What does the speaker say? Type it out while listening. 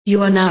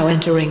You are now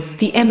entering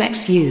the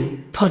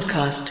MXU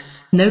podcast.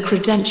 No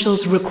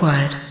credentials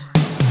required.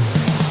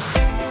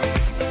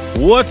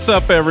 What's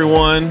up,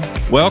 everyone?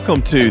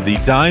 Welcome to the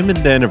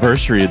Diamond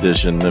Anniversary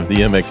edition of the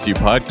MXU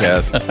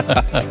podcast.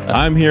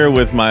 I'm here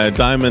with my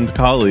Diamond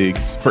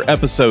colleagues for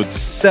episode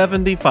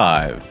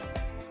 75.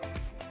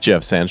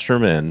 Jeff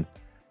Sandstrom and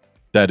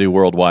Dadu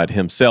Worldwide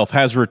himself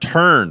has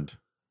returned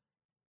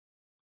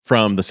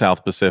from the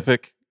South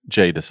Pacific.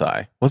 Jay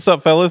Desai. What's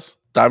up, fellas?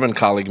 Diamond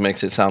colleague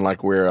makes it sound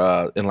like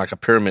we're in like a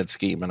pyramid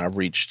scheme, and I've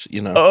reached,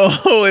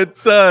 Oh,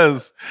 it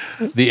does.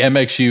 The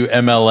MXU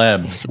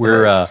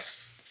MLM.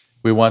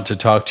 We want to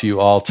talk to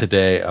you all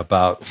today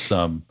about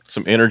some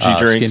energy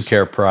drinks,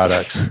 skincare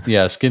products.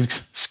 Yeah,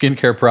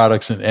 skincare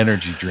products and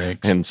energy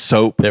drinks and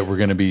soap that we're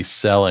going to be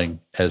selling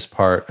as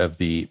part of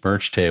the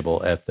merch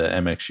table at the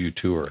MXU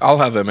tour. I'll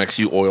have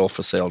MXU oil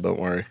for sale. Don't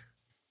worry.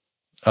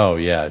 Oh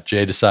yeah,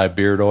 Jay Desai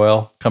beard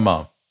oil. Come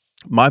on.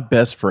 My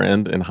best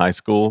friend in high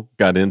school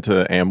got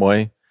into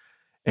Amway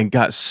and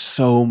got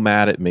so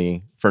mad at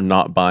me for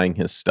not buying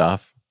his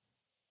stuff.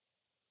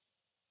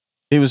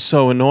 It was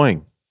so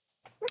annoying.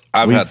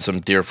 I've had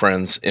some dear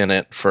friends in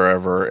it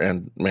forever,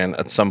 and man,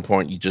 at some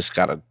point you just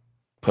got to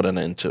put an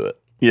end to it.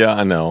 Yeah,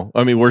 I know.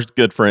 I mean, we're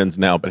good friends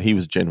now, but he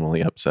was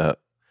genuinely upset.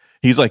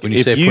 He's like, when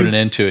you say put an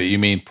end to it, you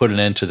mean put an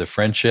end to the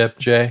friendship,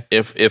 Jay?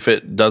 If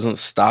it doesn't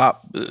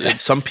stop,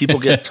 some people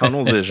get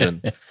tunnel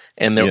vision.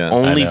 And their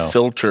only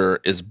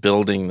filter is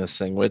building this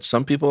thing, which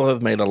some people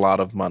have made a lot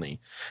of money.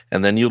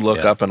 And then you look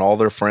up and all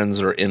their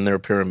friends are in their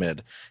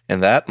pyramid.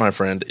 And that, my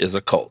friend, is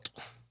a cult.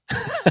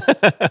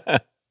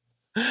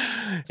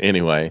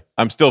 Anyway,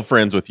 I'm still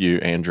friends with you,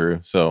 Andrew.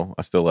 So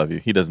I still love you.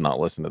 He does not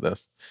listen to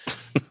this.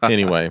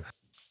 Anyway,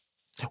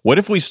 what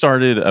if we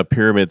started a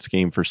pyramid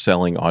scheme for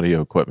selling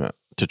audio equipment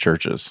to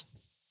churches?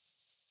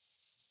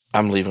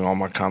 I'm leaving all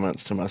my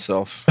comments to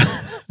myself.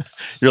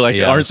 You're like,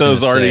 don't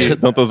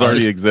those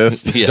already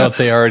exist? Yeah. Don't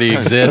they already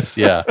exist?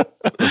 Yeah.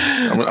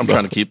 I'm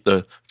trying to keep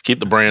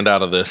the brand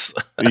out of this.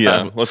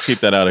 Yeah, let's keep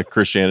that out of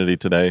Christianity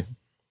today.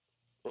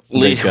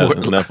 They've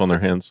got enough on their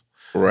hands.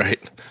 Right.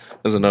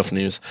 There's enough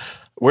news.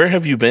 Where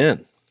have you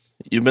been?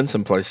 You've been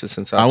some places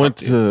since I went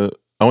to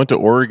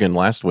Oregon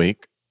last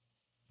week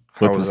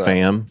with the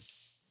fam.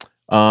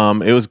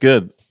 It was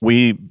good.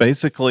 We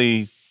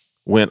basically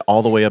went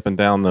all the way up and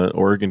down the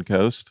Oregon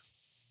coast.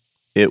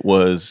 It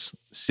was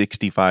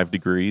 65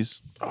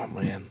 degrees. Oh,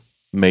 man.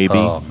 Maybe.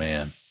 Oh,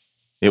 man.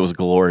 It was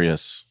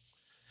glorious.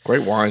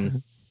 Great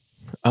wine.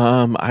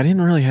 I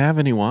didn't really have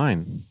any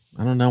wine.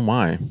 I don't know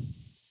why.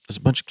 There's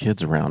a bunch of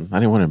kids around. I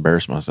didn't want to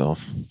embarrass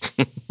myself.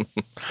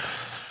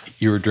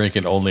 You were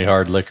drinking only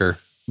hard liquor.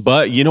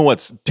 But you know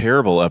what's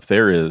terrible up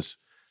there is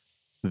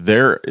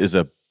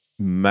a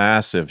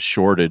massive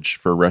shortage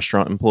for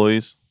restaurant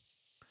employees.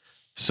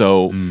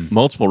 So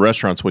multiple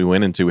restaurants we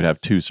went into would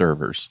have 2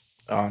 servers.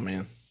 Oh,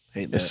 man.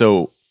 Hate that.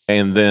 So,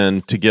 and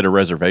then to get a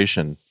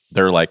reservation,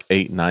 they're like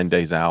 8-9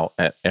 days out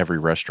at every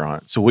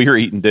restaurant. So we were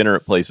eating dinner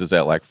at places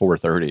at like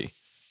 4:30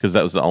 because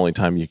that was the only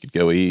time you could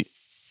go eat.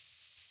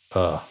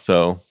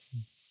 So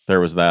there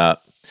was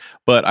that.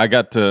 But I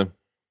got to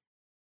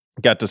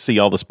see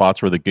all the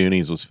spots where the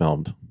Goonies was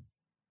filmed.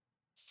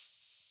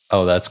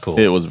 Oh, that's cool.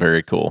 It was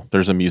very cool.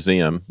 There's a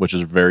museum, which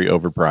is very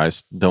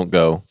overpriced. Don't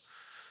go.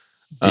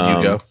 Did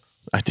you go?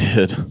 I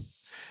did.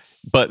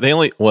 But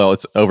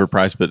it's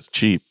overpriced, but it's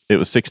cheap. It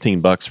was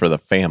 $16 for the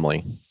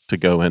family to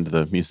go into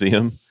the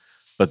museum,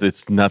 but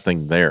it's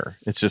nothing there.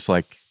 It's just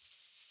like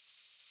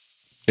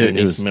it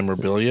was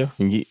memorabilia.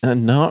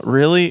 Not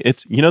really.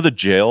 It's the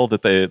jail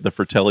that the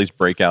Fratellis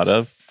break out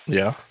of.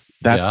 Yeah,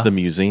 that's the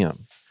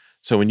museum.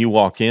 So when you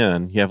walk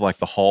in, you have like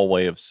the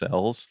hallway of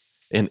cells,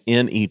 and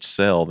in each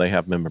cell they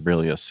have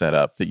memorabilia set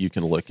up that you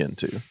can look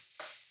into.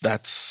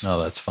 That's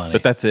funny.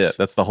 But that's it.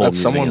 That's the whole. That's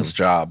museum. Someone's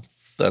job.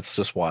 That's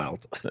just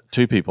wild.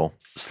 2 people.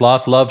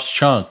 Sloth loves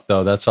chunk,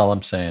 though. That's all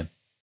I'm saying.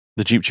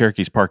 The Jeep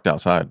Cherokee's parked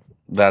outside.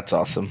 That's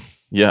awesome.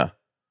 Yeah.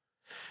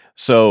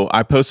 So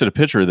I posted a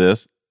picture of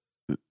this.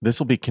 This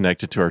will be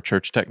connected to our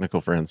church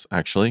technical friends,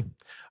 actually.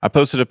 I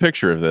posted a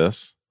picture of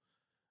this,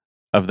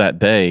 of that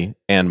day,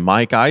 and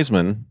Mike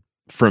Eisman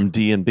from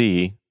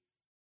D&B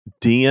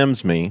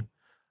DMs me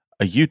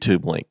a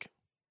YouTube link.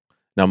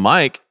 Now,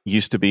 Mike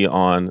used to be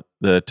on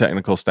the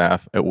technical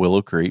staff at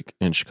Willow Creek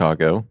in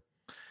Chicago,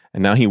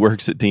 and now he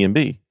works at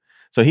D&B.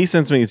 So he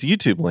sends me this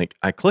YouTube link.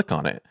 I click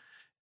on it,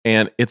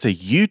 and it's a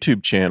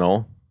YouTube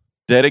channel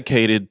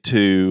dedicated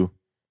to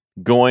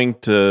going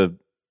to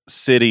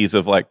cities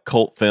of like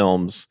cult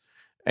films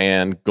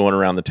and going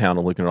around the town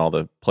and looking at all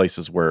the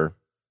places where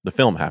the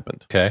film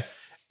happened. Okay.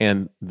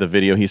 And the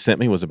video he sent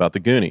me was about the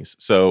Goonies.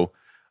 So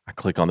I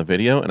click on the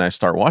video and I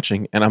start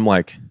watching, and I'm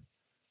like,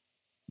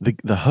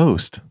 the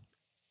host,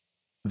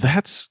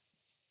 that's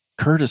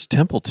Curtis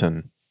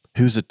Templeton,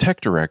 who's a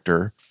tech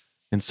director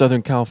in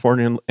Southern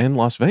California and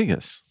Las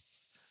Vegas.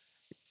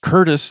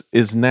 Curtis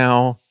is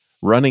now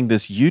running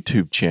this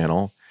YouTube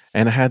channel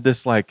and had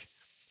this like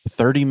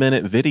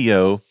 30-minute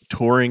video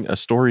touring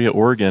Astoria,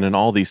 Oregon, and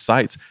all these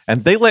sites.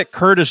 And they let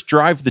Curtis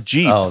drive the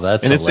Jeep. Oh,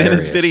 that's and it's hilarious.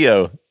 in his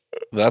video.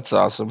 That's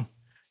awesome.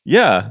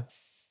 Yeah.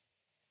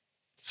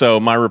 So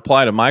my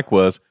reply to Mike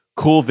was,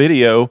 cool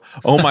video.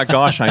 Oh my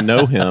gosh, I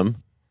know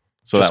him.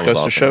 So just that was goes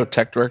awesome. to show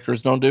tech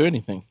directors don't do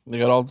anything. They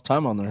got all the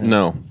time on their hands.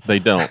 No, they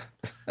don't.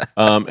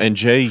 And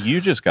Jay,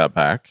 you just got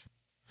back.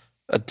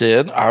 I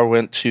did. I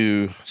went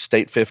to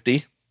State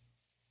 50.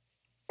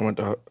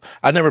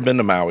 I'd never been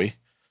to Maui.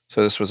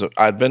 So this was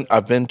I've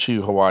been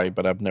to Hawaii,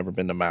 but I've never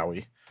been to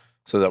Maui.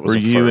 So that was Were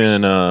you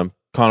in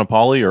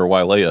Kaanapali or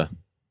Wailea?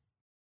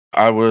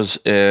 I was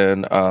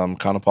in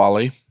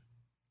Kaanapali.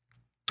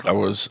 I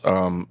was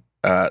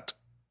at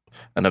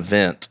an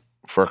event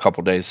for a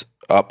couple days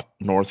up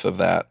north of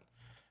that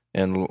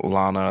in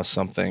Lana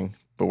something,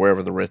 but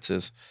wherever the Ritz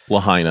is.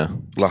 Lahaina,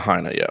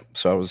 yeah.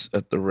 So I was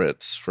at the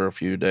Ritz for a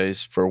few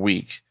days, for a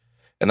week,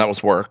 and that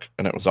was work,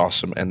 and it was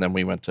awesome. And then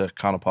we went to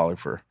Kaanapali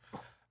for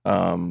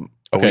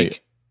a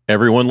week.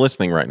 Everyone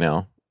listening right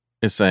now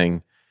is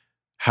saying,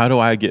 how do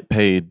I get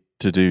paid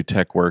to do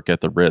tech work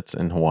at the Ritz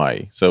in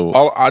Hawaii?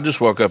 So I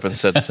just woke up and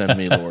said, send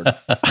me, Lord.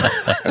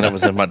 And it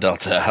was in my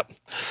Delta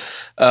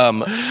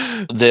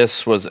app.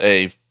 This was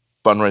a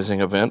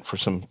fundraising event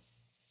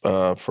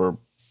for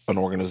an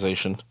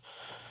organization.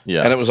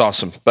 Yeah. And it was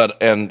awesome.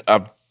 And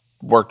I've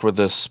worked with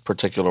this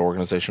particular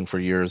organization for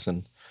years,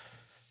 and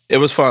it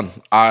was fun.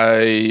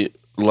 I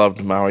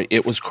loved Maui.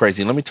 It was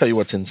crazy. Let me tell you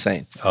what's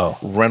insane.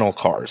 Rental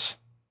cars.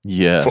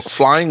 Yes.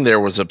 Flying there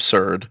was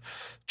absurd.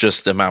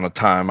 Just the amount of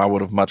time. I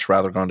would have much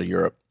rather gone to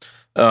Europe.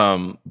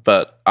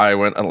 But I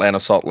went Atlanta,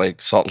 Salt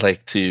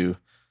Lake to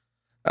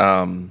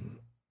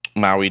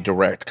Maui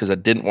direct because I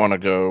didn't want to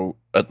go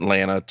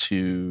Atlanta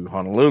to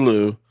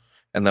Honolulu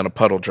and then a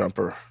puddle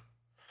jumper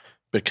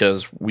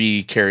because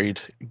we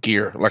carried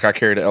gear. Like I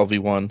carried an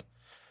LV1.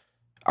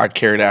 I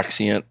carried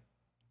Axient.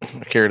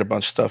 I carried a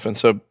bunch of stuff. And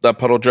so that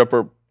puddle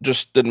jumper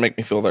just didn't make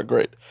me feel that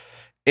great.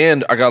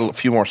 And I got a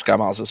few more Sky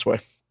Miles this way,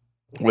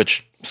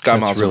 which Sky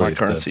Miles is my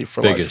currency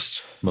for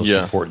biggest, life. Most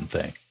important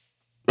thing.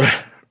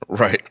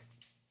 Right.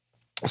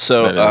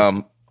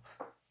 So,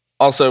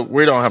 also,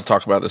 we don't have to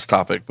talk about this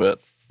topic,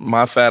 but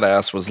my fat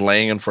ass was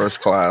laying in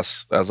first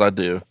class, as I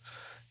do,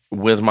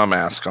 with my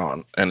mask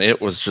on. And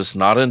it was just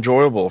not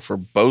enjoyable for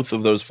both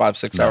of those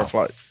 5-6 hour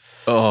flights.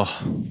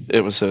 Oh,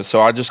 it was.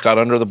 So I just got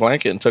under the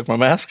blanket and took my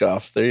mask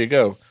off. There you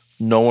go.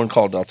 No one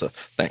called Delta.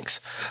 Thanks.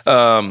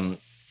 I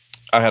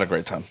had a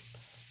great time.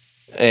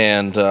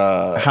 And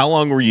how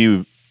long were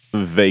you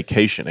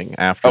vacationing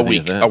after a the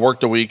week? event? I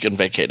worked a week and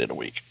vacated a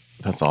week.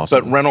 That's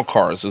awesome. But rental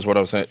cars is what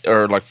I was saying,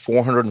 are like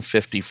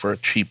 $450 for a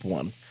cheap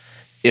one,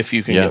 if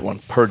you can get one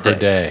per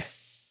day.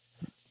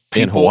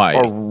 In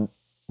Hawaii,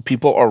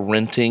 people are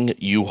renting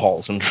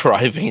U-Hauls and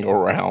driving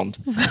around.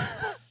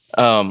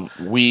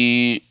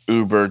 We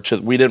Ubered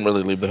to. We didn't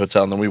really leave the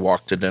hotel, and then we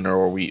walked to dinner,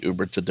 or we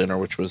Ubered to dinner,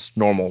 which was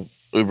normal.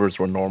 Ubers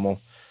were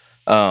normal.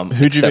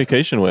 Who'd you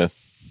vacation with?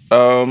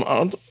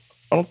 I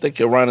don't think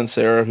Ryan and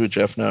Sarah, who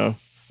Jeff know.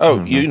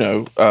 Oh, you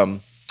know,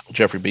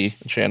 Jeffrey B.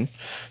 and Shannon.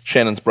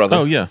 Shannon's brother.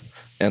 Oh, yeah.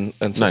 And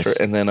sister. Nice.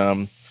 And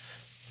then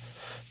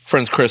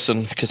friends Chris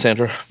and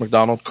Cassandra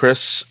McDonald.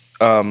 Chris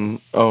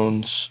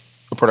owns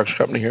a production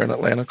company here in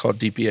Atlanta called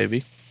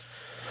DPAV.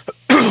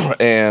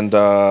 And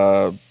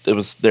it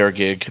was their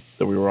gig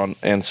that we were on.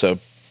 And so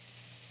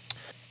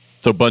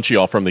a bunch of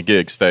y'all from the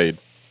gig stayed.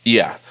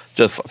 Yeah,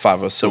 just 5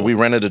 of us. So we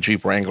rented a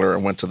Jeep Wrangler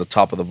and went to the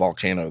top of the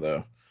volcano,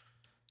 though.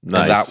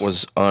 Nice. And that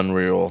was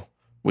unreal.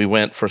 We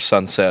went for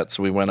sunset,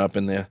 so we went up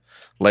in the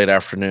late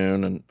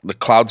afternoon, and the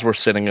clouds were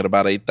sitting at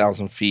about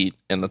 8,000 feet,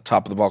 and the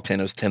top of the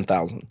volcano is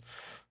 10,000.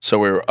 So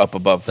we were up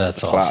above the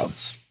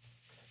clouds.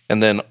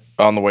 And then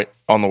on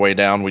the way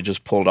down, we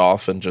just pulled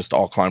off and just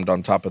all climbed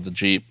on top of the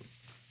Jeep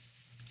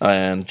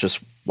and just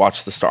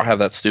watched the star. I have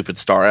that stupid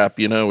star app,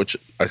 which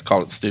I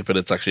call it stupid.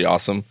 It's actually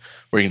awesome,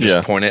 where you can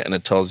just point it and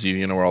it tells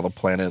you, where all the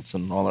planets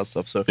and all that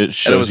stuff. So it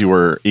shows you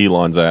where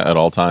Elon's at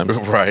all times.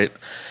 Right.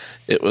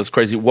 It was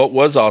crazy. What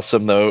was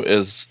awesome, though,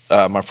 is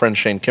my friend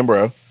Shane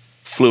Kimbrough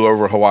flew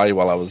over Hawaii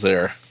while I was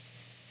there.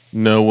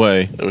 No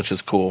way. Which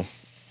is cool.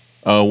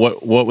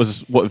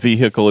 What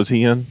vehicle is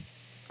he in?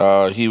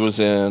 He was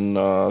in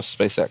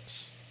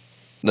SpaceX.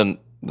 Then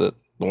the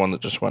one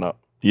that just went up.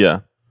 Yeah.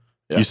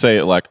 You say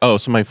it like,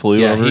 somebody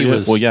flew over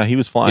here? He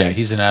was flying. Yeah,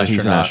 he's an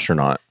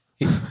astronaut.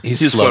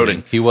 He's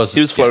floating. He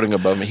was floating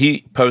above me.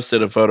 He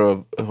posted a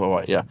photo of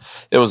Hawaii. Yeah.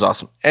 It was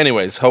awesome.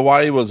 Anyways,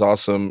 Hawaii was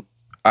awesome.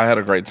 I had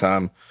a great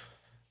time.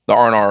 The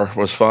R&R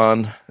was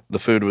fun. The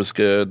food was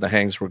good. The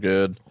hangs were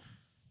good.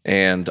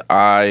 And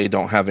I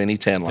don't have any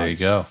tan lines.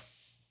 There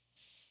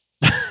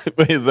you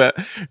go. Is that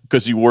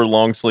because you wore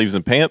long sleeves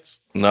and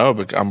pants? No,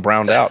 but I'm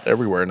browned out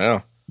everywhere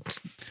now.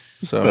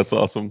 So that's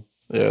awesome.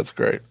 Yeah, it's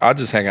great. I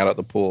just hang out at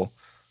the pool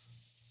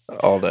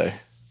all day.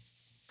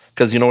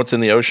 Because you know what's in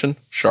the ocean?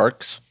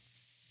 Sharks.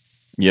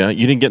 Yeah,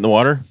 you didn't get in the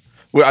water?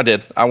 Well, I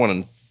did. I went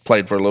and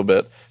played for a little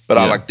bit. But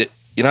I liked it.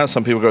 You know how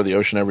some people go to the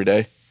ocean every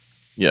day?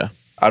 Yeah.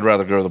 I'd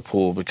rather go to the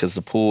pool because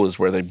the pool is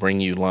where they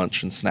bring you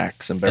lunch and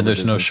snacks and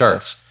beverages. And there's no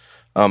sharks.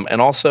 And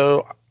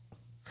also,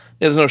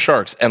 there's no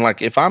sharks. And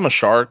like if I'm a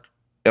shark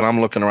and I'm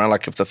looking around,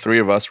 like if the three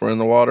of us were in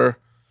the water,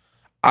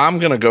 I'm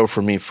going to go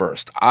for me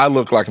first. I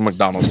look like a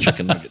McDonald's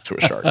chicken nugget to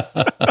a shark.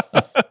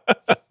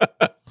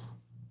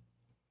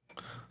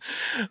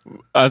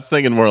 I was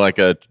thinking more like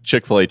a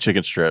Chick-fil-A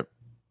chicken strip.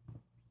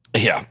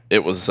 Yeah,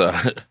 it was.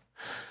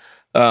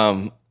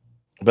 But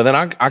then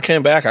I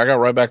came back. I got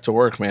right back to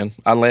work, man.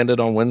 I landed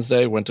on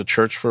Wednesday, went to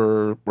church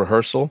for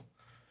rehearsal.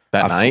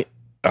 That night?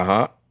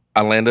 I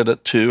landed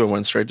at 2 and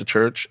went straight to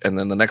church. And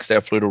then the next day I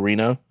flew to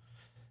Reno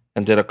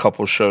and did a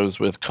couple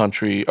shows with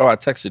country. Oh, I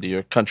texted you,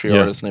 a country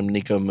artist named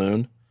Nico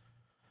Moon.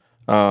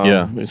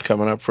 Who's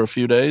coming up for a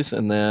few days.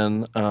 And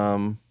then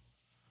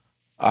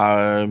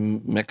I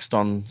mixed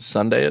on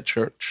Sunday at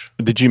church.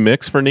 Did you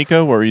mix for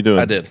Nico? What were you doing?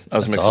 I did. I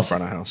was mixing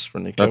front of house for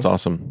Nico. That's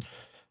awesome.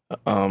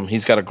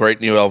 He's got a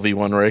great new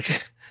LV1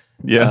 rig.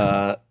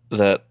 Yeah.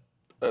 That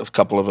a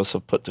couple of us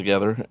have put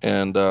together.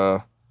 And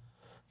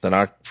then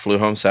I flew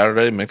home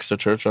Saturday, mixed to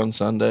church on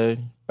Sunday,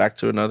 back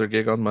to another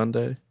gig on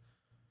Monday.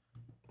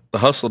 The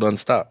hustle doesn't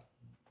stop.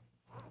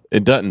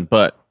 It doesn't,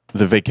 but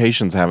the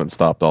vacations haven't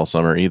stopped all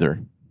summer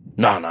either.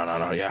 No,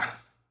 yeah.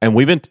 And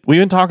we've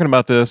been talking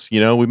about this, we've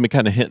been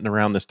kind of hinting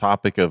around this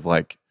topic of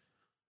like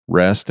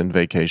rest and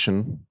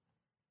vacation.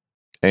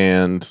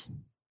 And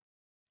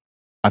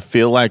I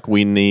feel like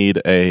we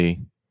need a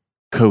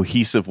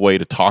cohesive way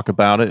to talk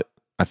about it.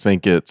 I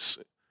think it's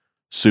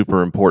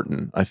super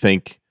important. I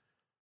think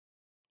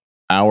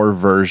our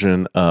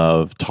version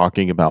of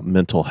talking about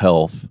mental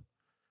health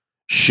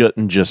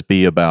shouldn't just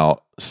be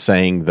about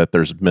saying that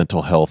there's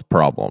mental health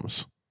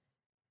problems.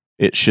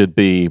 It should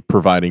be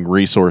providing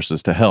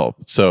resources to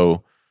help.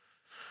 So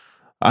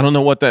I don't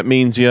know what that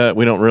means yet.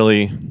 We don't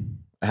really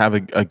have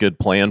a good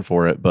plan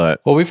for it,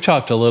 but we've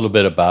talked a little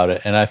bit about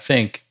it, and I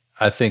think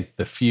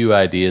the few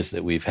ideas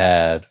that we've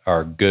had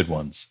are good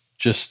ones.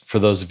 Just for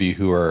those of you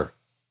who are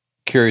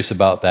curious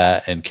about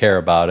that and care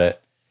about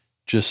it,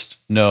 just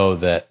know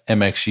that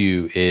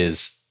MXU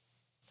is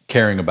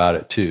caring about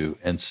it too.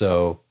 And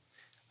so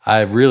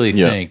I really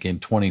think in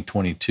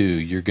 2022,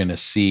 you're going to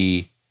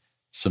see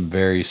some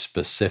very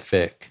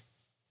specific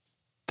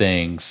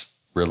things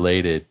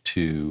related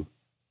to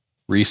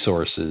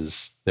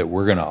resources that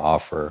we're going to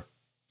offer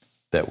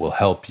that will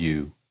help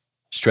you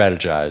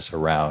strategize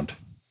around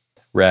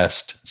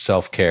rest,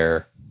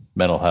 self-care,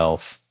 mental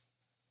health,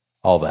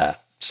 all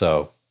that.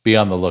 So be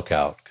on the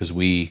lookout because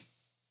we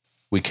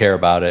care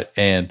about it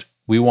and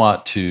we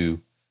want to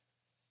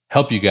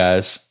help you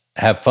guys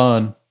have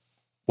fun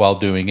while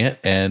doing it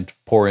and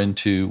pour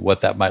into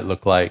what that might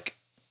look like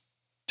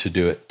to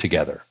do it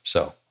together.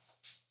 So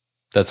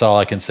that's all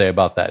I can say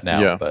about that now.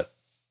 Yeah. But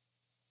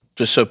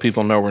just so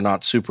people know we're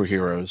not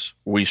superheroes,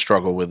 we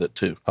struggle with it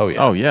too.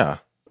 Oh yeah.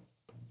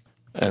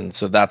 And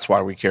so that's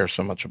why we care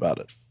so much about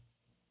it.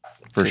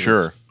 For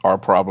sure. It's our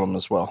problem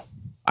as well.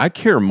 I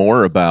care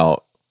more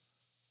about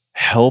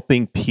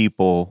helping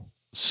people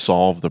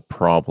solve the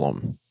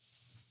problem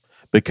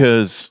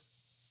because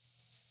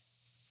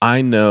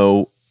I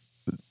know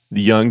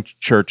the young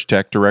church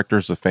tech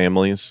directors, the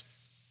families,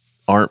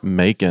 aren't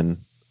making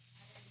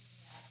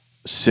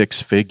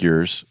 6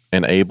 figures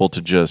and able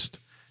to just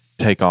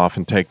take off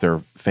and take their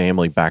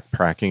family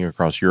backpacking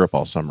across Europe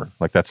all summer.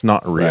 Like that's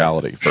not a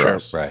reality for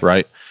us,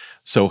 right?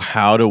 So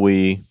how do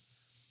we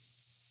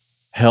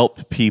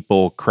help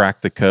people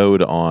crack the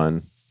code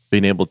on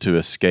being able to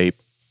escape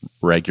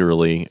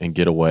regularly and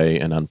get away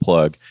and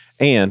unplug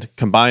and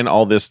combine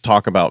all this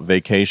talk about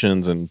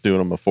vacations and doing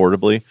them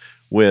affordably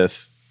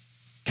with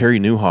Carey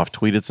Nieuwhof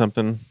tweeted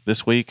something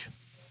this week.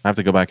 I have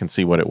to go back and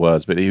see what it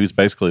was, but he was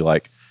basically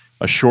like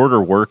a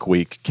shorter work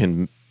week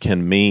can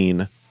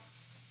mean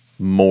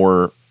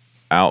more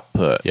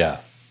output. Yeah.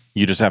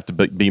 You just have to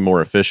be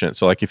more efficient.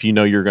 So like if you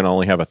know you're going to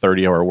only have a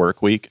 30-hour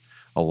work week,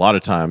 a lot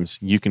of times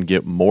you can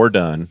get more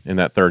done in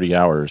that 30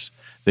 hours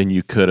than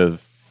you could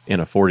have in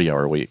a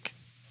 40-hour week.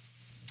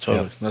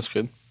 Totally. Yeah. That's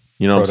good.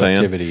 You know what I'm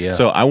saying? Yeah.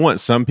 So I want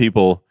some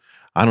people,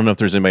 I don't know if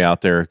there's anybody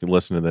out there who can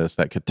listen to this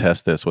that could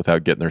test this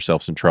without getting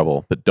themselves in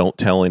trouble, but don't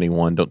tell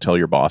anyone, don't tell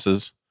your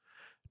bosses.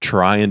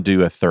 Try and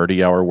do a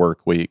 30-hour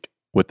work week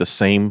with the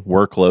same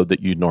workload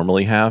that you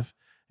normally have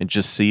and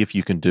just see if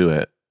you can do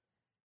it,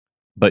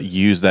 but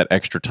use that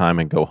extra time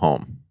and go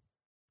home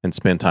and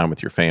spend time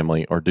with your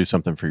family or do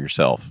something for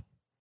yourself.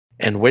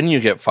 And when you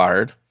get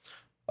fired,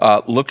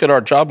 look at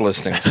our job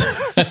listings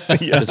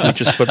because we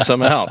just put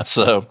some out.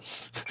 So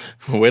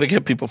way to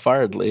get people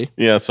fired, Lee.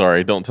 Yeah,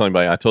 sorry. Don't tell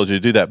anybody I told you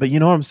to do that. But you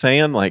know what I'm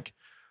saying? Like,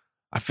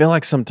 I feel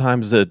like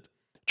sometimes the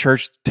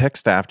church tech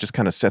staff just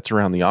kind of sits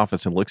around the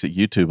office and looks at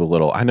YouTube a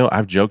little. I know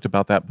I've joked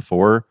about that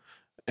before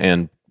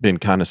and been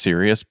kind of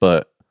serious,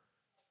 but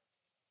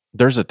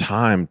there's a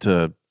time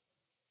to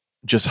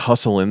just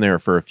hustle in there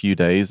for a few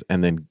days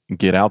and then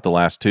get out the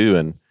last 2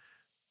 and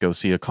go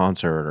see a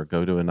concert or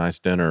go to a nice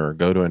dinner or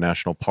go to a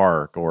national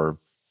park or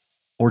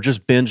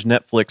just binge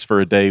Netflix for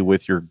a day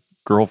with your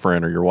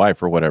girlfriend or your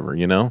wife or whatever, I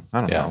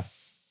don't know.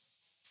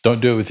 Don't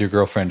do it with your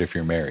girlfriend if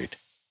you're married.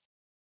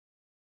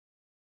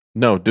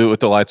 No, do it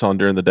with the lights on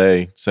during the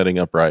day, setting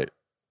up right.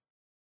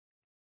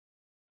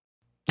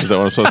 Is that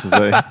what I'm supposed to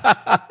say?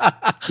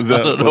 I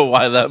don't know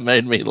why that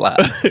made me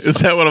laugh. Is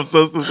that what I'm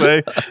supposed to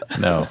say?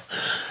 No.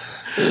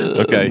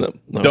 Okay.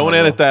 Don't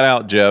edit that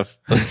out, Jeff.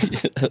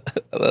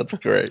 That's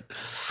great.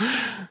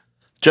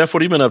 Jeff,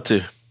 what have you been up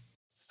to?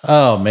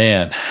 Oh,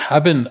 man.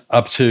 I've been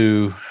up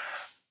to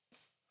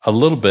a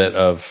little bit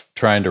of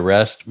trying to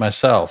rest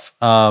myself.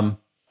 But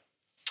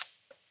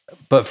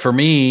for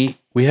me,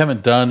 we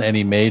haven't done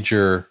any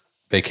major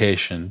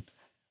vacation.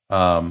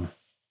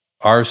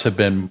 Ours have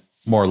been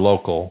more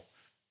local.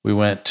 We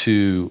went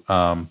to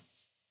the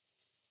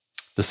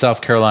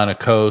South Carolina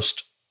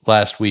coast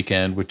last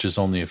weekend, which is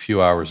only a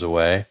few hours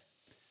away,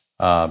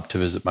 to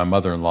visit my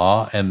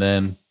mother-in-law. And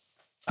then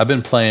I've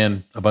been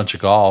playing a bunch of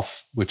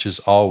golf, which is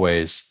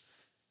always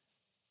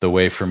the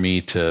way for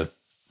me to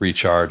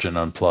recharge and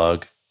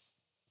unplug.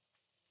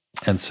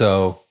 And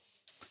so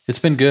it's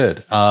been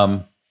good.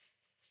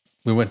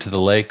 We went to the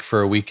lake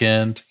for a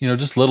weekend,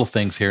 just little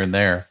things here and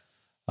there.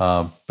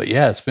 But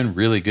yeah, it's been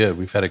really good.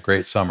 We've had a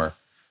great summer.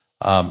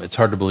 It's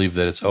hard to believe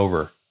that it's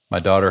over. My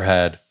daughter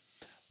had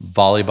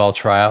volleyball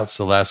tryouts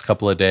the last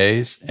couple of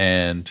days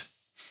and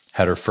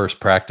had her first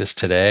practice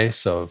today.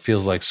 So it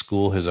feels like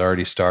school has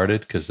already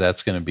started, because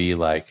that's going to be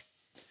like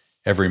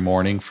every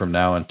morning from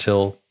now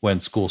until when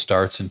school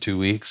starts in 2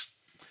 weeks.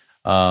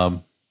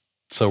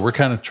 So we're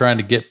kind of trying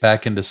to get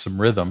back into some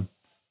rhythm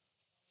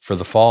for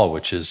the fall,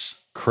 which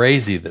is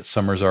crazy that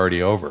summer's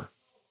already over.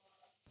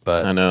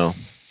 But I know.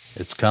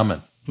 It's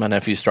coming. My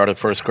nephew started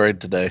first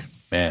grade today.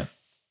 Man.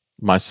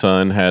 My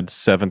son had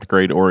 7th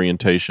grade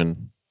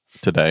orientation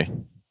today.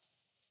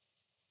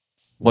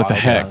 What the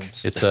heck?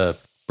 Times. It's a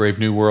brave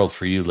new world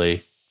for you,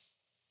 Lee.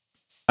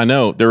 I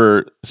know. There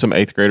were some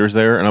 8th graders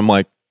there, and I'm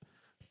like,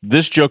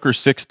 this joker's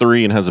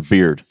 6'3" and has a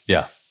beard.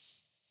 Yeah.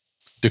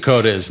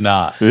 Dakota is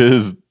not.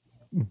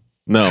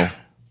 No.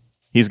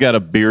 He's got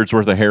a beard's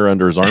worth of hair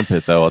under his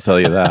armpit, though, I'll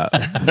tell you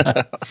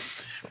that.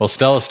 Well,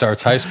 Stella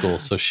starts high school,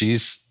 so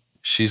she's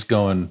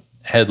going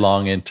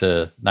headlong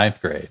into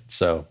 9th grade.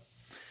 So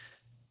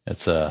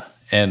it's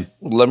and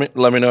let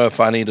me know if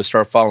I need to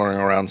start following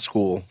around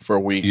school for a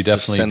week. You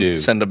definitely do.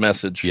 Send a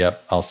message.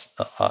 Yep,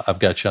 I've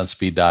got you on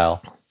speed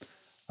dial.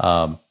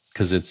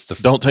 Because it's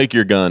Don't take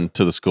your gun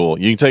to the school.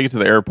 You can take it to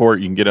the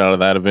airport. You can get out of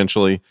that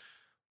eventually.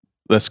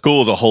 The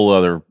school is a whole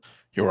other.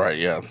 You're right.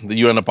 Yeah,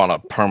 you end up on a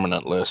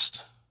permanent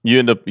list. You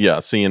end up,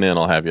 CNN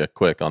will have you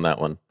quick on that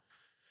one.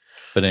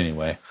 But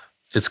anyway,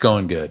 it's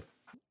going good.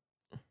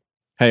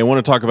 Hey, I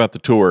want to talk about the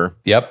tour.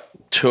 Yep.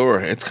 Tour.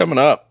 It's coming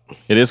up.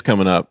 It is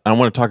coming up. I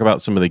want to talk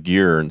about some of the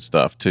gear and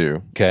stuff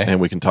too. Okay. And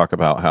we can talk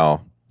about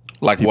how,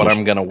 like, what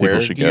I'm going to wear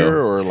gear,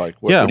 or like,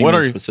 what do you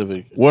mean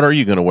specific? What are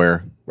you going to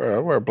wear? Bro, I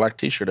wear a black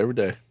t-shirt every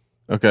day.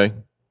 Okay.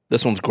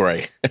 This one's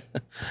gray.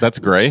 That's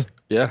gray?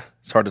 Yeah,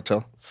 it's hard to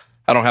tell.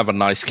 I don't have a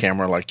nice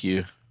camera like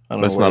you. I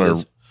don't know what it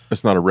is.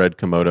 That's not a red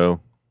Komodo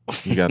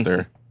you got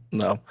there.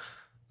 No,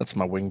 that's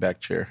my wingback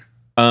chair.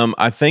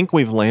 I think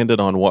we've landed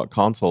on what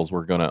consoles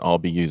we're going to all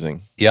be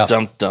using. Yeah.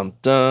 Dum, dum,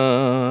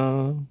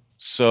 dum.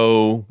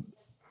 So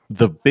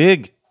the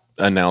big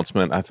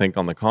announcement, I think,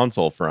 on the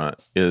console front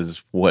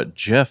is what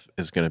Jeff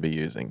is going to be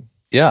using.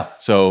 Yeah.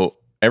 So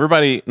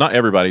not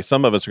everybody,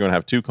 some of us are going to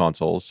have 2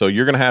 consoles. So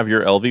you're going to have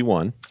your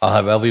LV1. I'll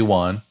have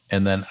LV1,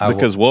 and then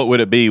Because what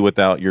would it be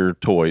without your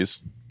toys?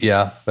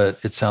 Yeah, but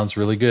it sounds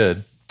really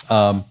good. So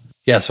I'm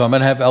going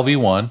to have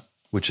LV1,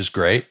 which is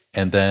great.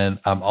 And then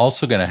I'm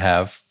also going to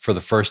have, for the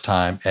first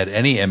time at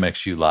any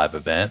MXU Live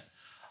event,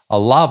 a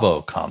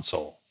Lavo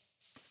console,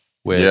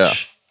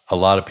 which a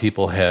lot of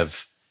people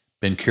have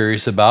been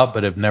curious about,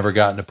 but have never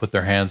gotten to put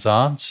their hands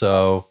on.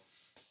 So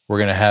we're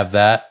going to have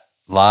that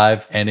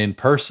live and in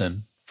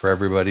person for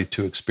everybody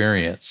to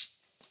experience.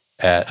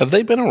 Have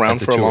they been around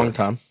for a long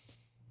time?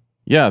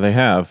 Yeah, they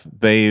have.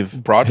 They've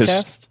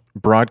broadcast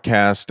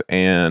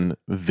and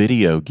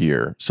video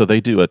gear. So they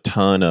do a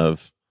ton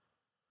of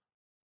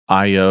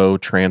IO,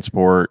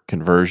 transport,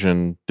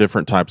 conversion,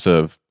 different types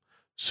of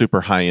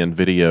super high-end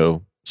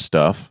video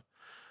stuff.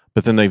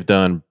 But then they've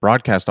done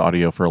broadcast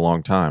audio for a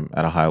long time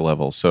at a high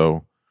level.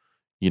 So,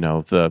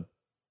 the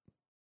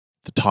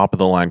top of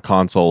the line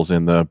consoles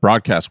in the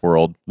broadcast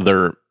world,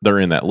 they're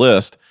in that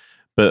list.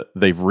 But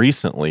they've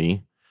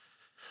recently,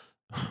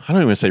 I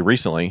don't even say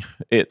recently,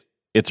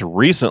 it's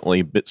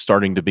recently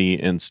starting to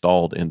be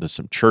installed into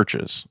some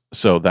churches.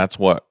 So that's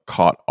what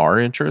caught our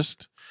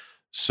interest.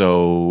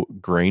 So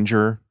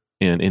Granger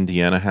in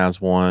Indiana has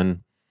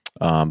one.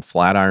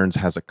 Flatirons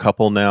has a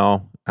couple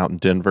now out in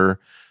Denver.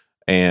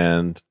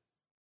 And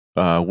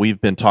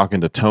we've been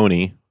talking to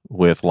Tony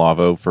with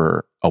Lavo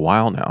for a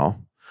while now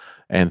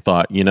and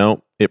thought,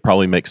 it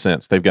probably makes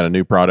sense. They've got a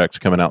new product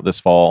coming out this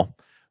fall.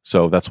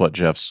 So that's what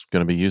Jeff's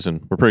going to be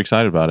using. We're pretty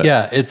excited about it.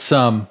 Yeah, it's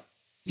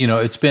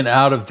it's been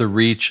out of the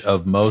reach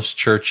of most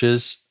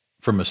churches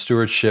from a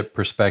stewardship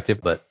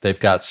perspective, but they've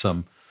got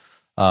some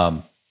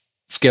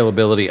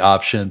scalability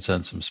options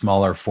and some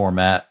smaller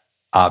format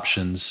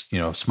options,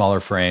 smaller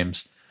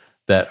frames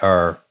that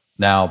are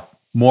now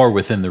more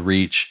within the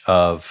reach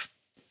of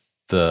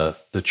the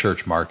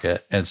church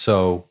market. And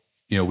so,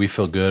 we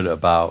feel good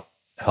about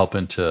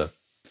helping to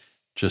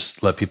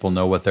just let people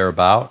know what they're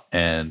about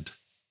and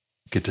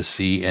get to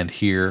see and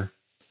hear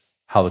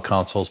how the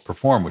consoles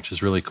perform, which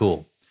is really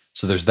cool.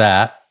 So there's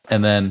that.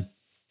 And then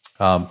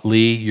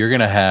Lee, you're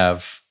going to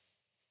have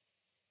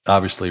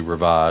obviously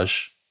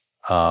Rivage.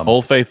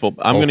 Old Faithful.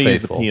 I'm going to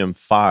use the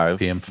PM5.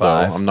 PM5. Though.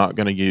 I'm not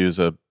going to use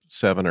a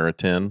 7 or a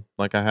 10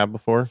 like I have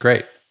before.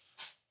 Great.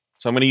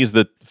 So I'm going to use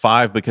the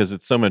 5 because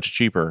it's so much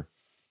cheaper.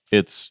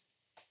 It's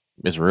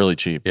really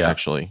cheap,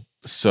 actually.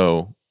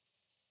 So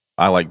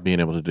I like being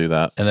able to do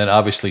that. And then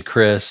obviously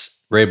Chris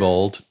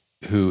Raybold,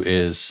 who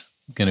is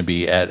going to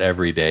be at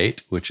every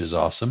date, which is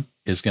awesome,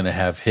 is going to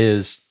have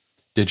his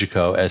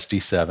Digico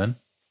SD7,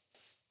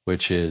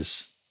 which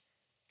is,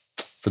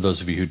 for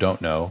those of you who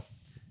don't know,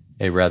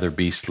 a rather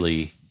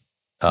beastly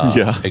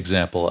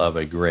example of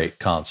a great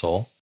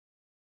console.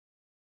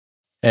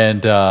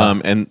 And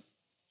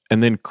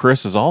then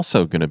Chris is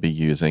also going to be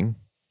using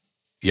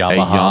a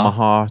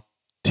Yamaha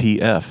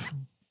TF.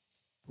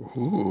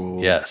 Ooh.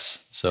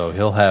 Yes. So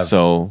he'll have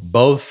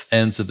both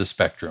ends of the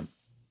spectrum,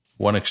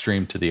 one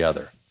extreme to the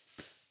other.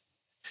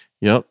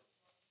 Yep.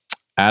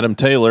 Adam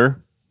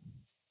Taylor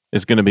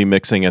is going to be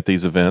mixing at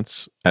these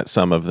events, at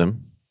some of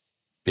them.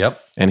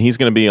 Yep. And he's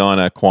going to be on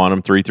a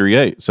Quantum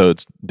 338. So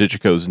it's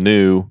Digico's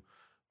new,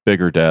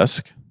 bigger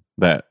desk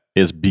that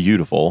is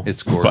beautiful.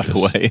 It's gorgeous. By the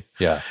way.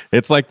 Yeah.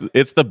 It's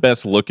the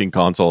best looking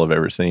console I've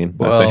ever seen.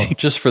 Well, I think.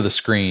 Just for the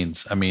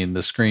screens. I mean,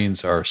 the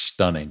screens are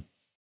stunning.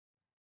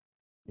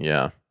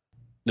 Yeah.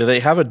 Do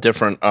they have a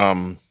different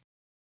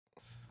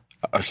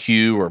a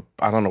hue, or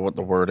I don't know what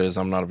the word is,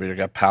 I'm not a video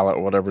guy, palette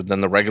or whatever,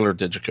 than the regular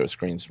Digico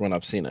screens when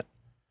I've seen it?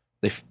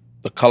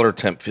 The color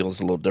temp feels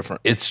a little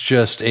different. It's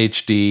just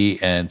HD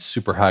and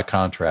super high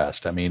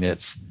contrast. I mean,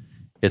 it's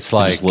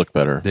like they just look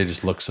better. They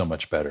just look so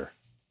much better.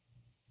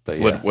 But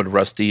yeah. Would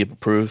Rusty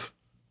approve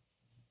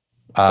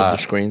of the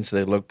screens?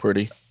 They look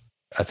pretty.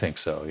 I think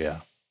so.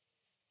 Yeah.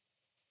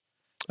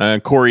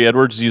 Corey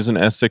Edwards using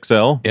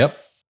S6L. Yep.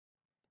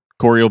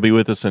 Corey will be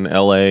with us in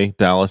LA,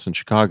 Dallas, and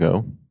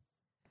Chicago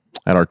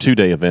at our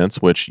 2-day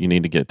events, which you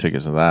need to get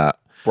tickets to that.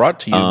 Brought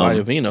to you by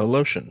Aveeno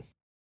Lotion.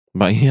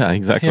 But yeah,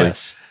 exactly.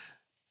 Yes.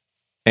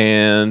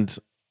 And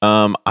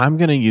I'm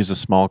going to use a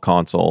small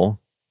console.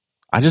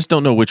 I just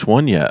don't know which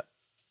one yet.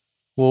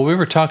 Well, we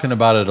were talking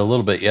about it a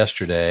little bit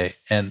yesterday,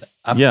 and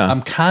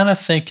I'm kind of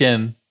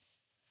thinking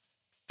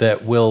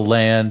that we'll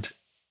land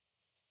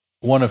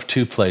one of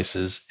two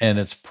places, and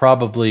it's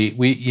probably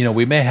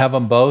we may have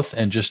them both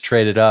and just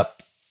trade it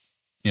up,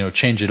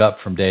 change it up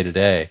from day to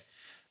day.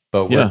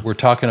 But we're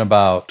talking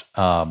about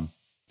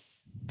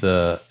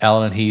the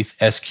Allen and Heath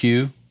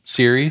SQ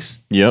series.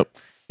 Yep.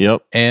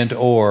 And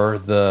or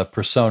the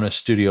Persona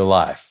Studio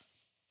Live.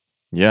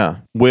 Yeah.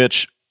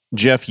 Which,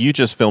 Jeff, you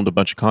just filmed a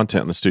bunch of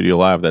content in the Studio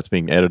Live that's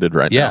being edited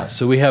right now. Yeah.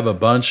 So we have a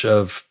bunch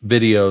of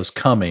videos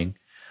coming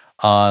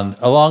on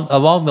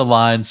along the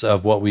lines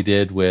of what we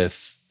did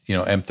with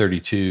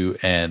M32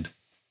 and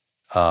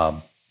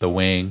the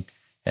Wing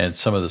and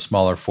some of the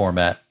smaller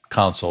format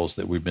consoles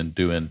that we've been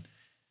doing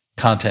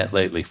content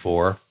lately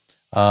for.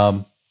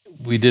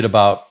 We did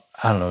about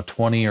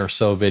 20 or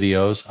so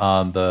videos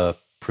on the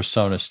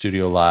Persona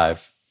Studio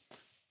Live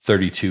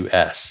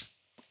 32S.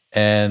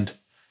 And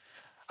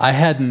I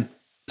hadn't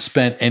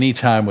spent any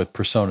time with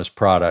Persona's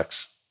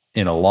products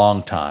in a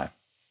long time.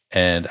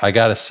 And I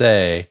got to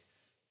say,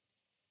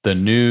 the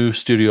new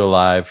Studio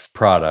Live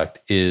product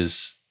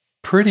is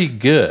pretty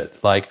good.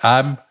 Like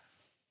I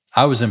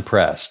was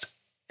impressed,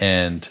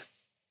 and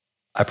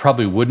I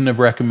probably wouldn't have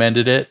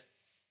recommended it,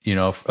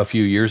 a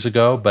few years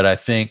ago, but I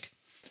think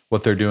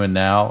what they're doing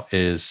now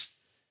is,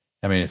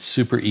 it's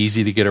super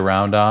easy to get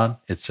around on.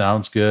 It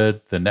sounds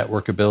good. The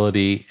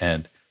networkability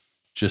and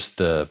just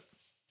the,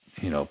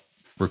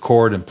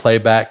 record and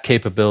playback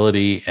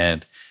capability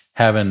and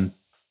getting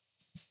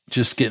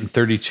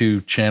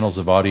 32 channels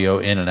of audio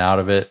in and out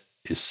of it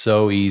is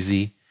so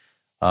easy.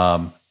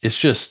 It's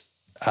just,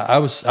 I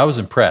was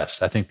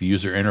impressed. I think the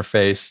user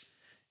interface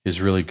is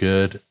really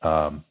good.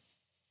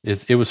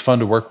 It was fun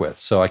to work with.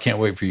 So I can't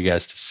wait for you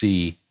guys to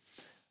see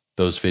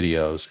those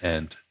videos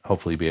and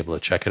hopefully be able to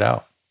check it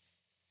out.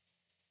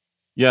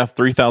 Yeah,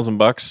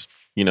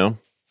 $3,000,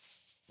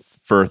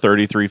 for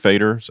 33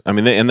 faders.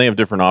 They have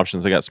different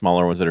options. They got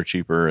smaller ones that are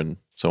cheaper and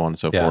so on and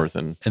so forth.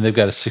 And they've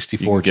got a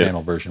 64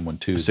 channel version one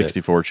too.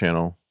 64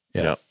 channel.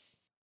 Yeah.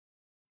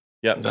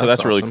 Yeah. So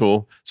that's awesome. Really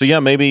cool. So yeah,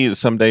 maybe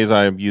some days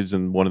I'm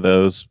using one of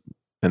those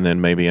and then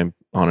maybe I'm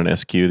on an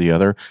SQ the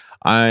other.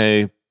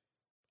 I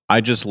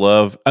just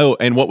love,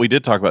 and what we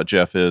did talk about,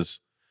 Jeff, is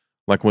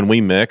like when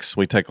we mix,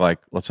 we take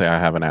let's say I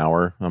have an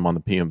hour, I'm on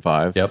the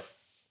PM5. Yep.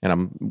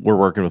 And we're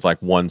working with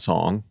one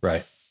song.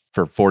 Right.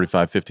 For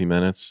 45, 50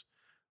 minutes.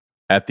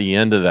 At the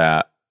end of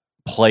that,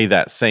 play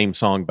that same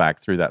song back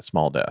through that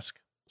small desk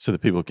so that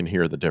people can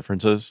hear the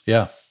differences.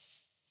 Yeah.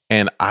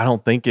 And I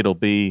don't think it'll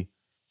be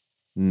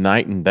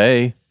night and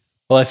day.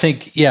 Well, I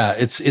think,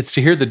 it's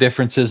to hear the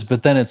differences,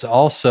 but then it's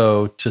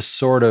also to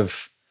sort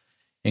of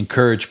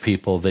encourage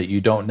people that you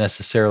don't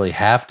necessarily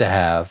have to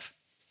have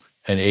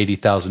an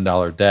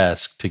 $80,000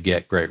 desk to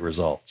get great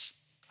results.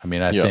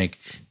 I think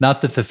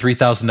not that the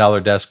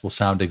 $3,000 desk will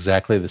sound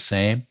exactly the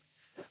same,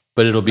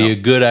 but it'll be a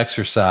good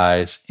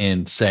exercise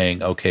in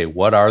saying, okay,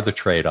 what are the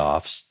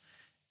trade-offs,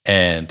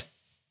 and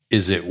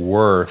is it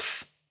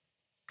worth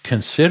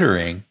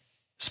considering,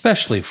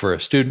 especially for a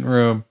student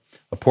room,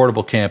 a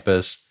portable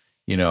campus,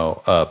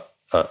 a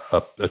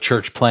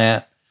church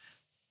plant,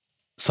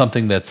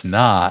 something that's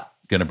not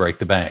going to break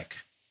the bank.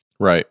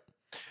 Right.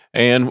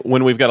 And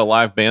when we've got a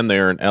live band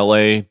there in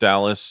LA,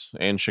 Dallas,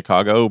 and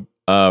Chicago,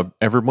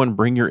 everyone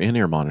bring your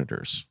in-ear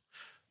monitors.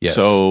 Yes.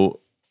 So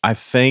I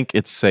think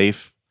it's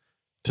safe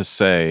to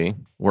say,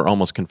 we're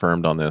almost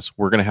confirmed on this,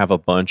 we're going to have a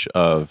bunch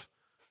of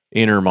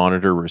in-ear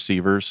monitor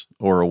receivers,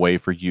 or a way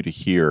for you to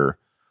hear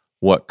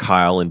what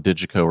Kyle and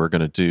Digico are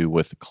going to do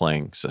with the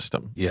Klang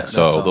system. Yes.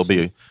 So there'll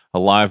be a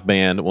live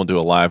band, we'll do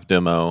a live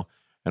demo,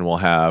 and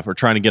we're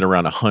trying to get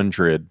around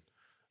 100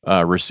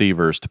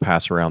 receivers to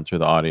pass around through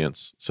the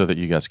audience so that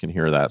you guys can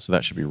hear that. So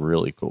that should be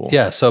really cool.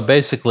 Yeah. So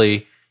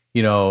basically,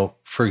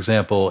 for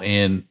example,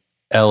 in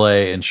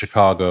LA and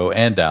Chicago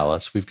and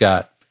Dallas, we've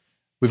got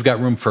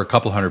room for a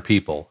couple hundred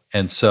people.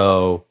 And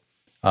so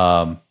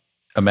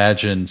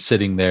imagine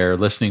sitting there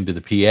listening to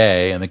the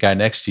PA, and the guy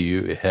next to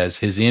you has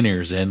his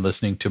in-ears in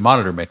listening to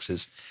monitor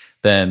mixes.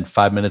 Then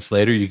 5 minutes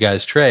later, you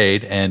guys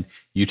trade, and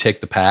you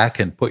take the pack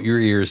and put your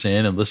ears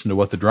in and listen to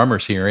what the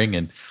drummer's hearing,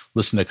 and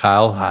listen to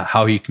Kyle,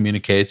 how he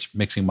communicates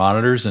mixing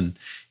monitors. And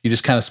you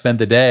just kind of spend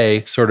the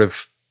day sort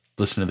of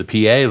listening to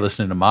the PA,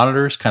 listening to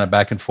monitors, kind of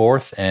back and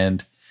forth.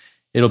 And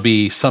it'll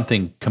be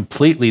something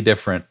completely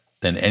different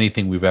than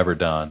anything we've ever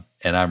done.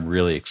 And I'm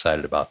really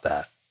excited about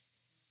that.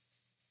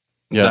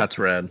 Yeah, that's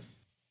rad.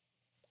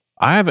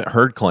 I haven't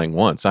heard Klang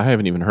once. I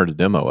haven't even heard a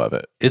demo of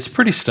it. It's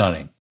pretty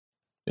stunning.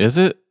 Is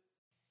it?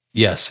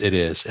 Yes, it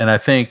is. And I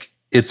think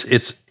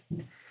it's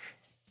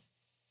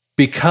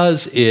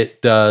because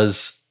it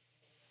does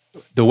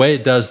the way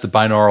it does the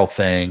binaural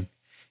thing,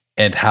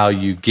 and how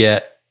you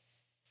get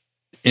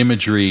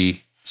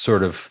imagery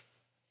sort of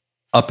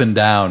up and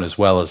down as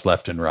well as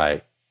left and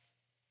right.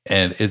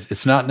 And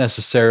it's not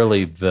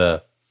necessarily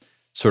the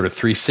sort of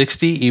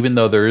 360, even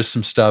though there is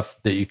some stuff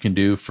that you can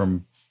do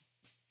from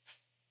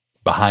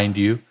behind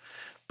you.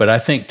 But I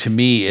think, to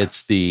me,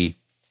 it's the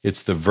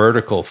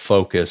vertical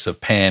focus of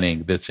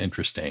panning that's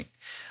interesting.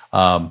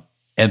 And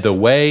the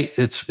way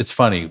it's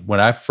funny,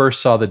 when I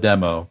first saw the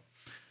demo,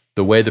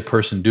 the way the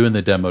person doing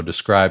the demo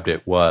described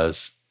it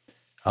was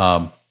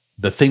the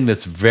thing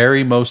that's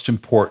very most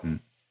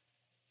important,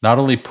 not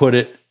only put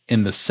it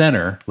in the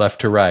center,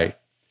 left to right,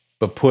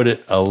 but put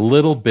it a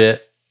little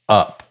bit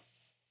up.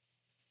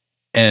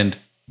 And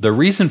the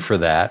reason for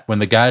that, when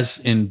the guys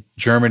in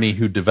Germany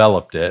who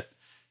developed it,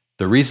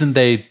 the reason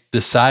they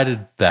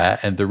decided that,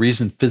 and the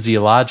reason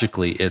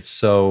physiologically it's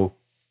so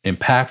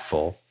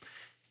impactful,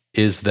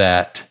 is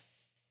that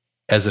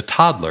as a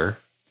toddler,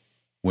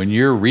 when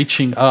you're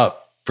reaching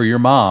up for your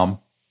mom,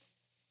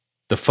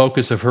 the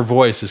focus of her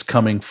voice is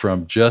coming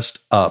from just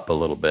up a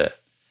little bit.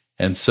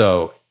 And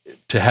so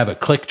to have a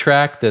click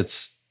track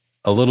that's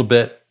a little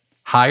bit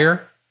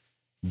higher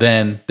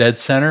than dead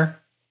center,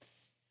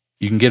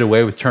 you can get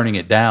away with turning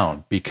it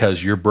down,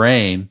 because your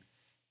brain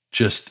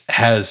just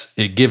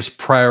it gives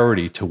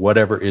priority to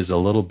whatever is a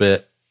little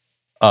bit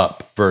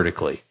up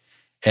vertically.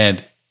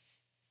 And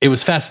it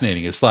was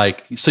fascinating. It's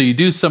like, so you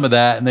do some of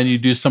that, and then you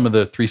do some of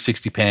the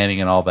 360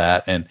 panning and all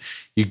that, and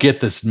you get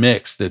this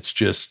mix that's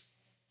just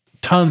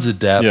tons of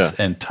depth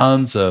and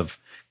tons of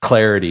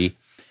clarity.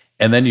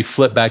 And then you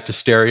flip back to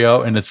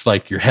stereo, and it's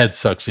like your head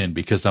sucks in,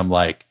 because I'm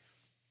like,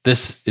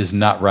 this is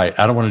not right.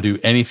 I don't want to do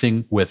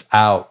anything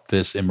without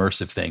this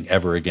immersive thing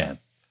ever again.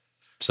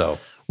 So,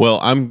 well,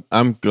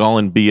 I'm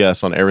calling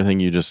BS on everything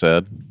you just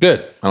said.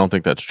 Good. I don't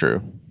think that's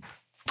true.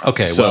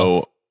 Okay. So,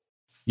 well,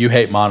 you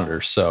hate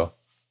monitors, so.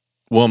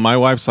 Well, my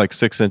wife's like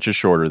 6 inches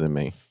shorter than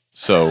me,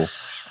 so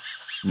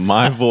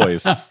my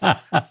voice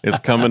is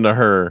coming to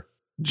her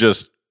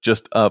just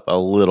up a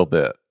little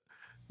bit.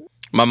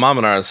 My mom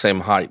and I are the same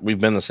height. We've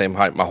been the same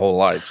height my whole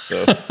life,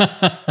 so.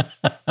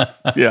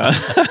 Yeah.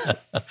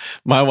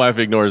 My wife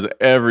ignores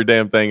every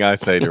damn thing I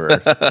say to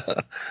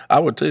her. I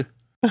would too.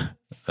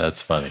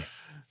 That's funny.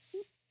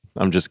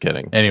 I'm just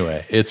kidding.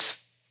 Anyway,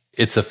 it's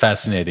a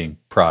fascinating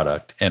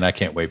product, and I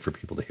can't wait for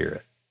people to hear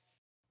it.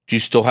 Do you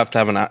still have to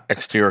have an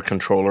exterior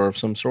controller of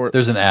some sort?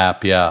 There's an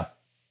app, yeah.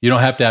 You don't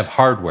have to have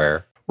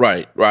hardware.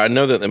 Right. I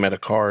know that they made a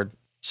card.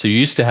 So you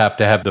used to have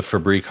the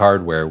Fabrique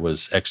hardware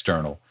was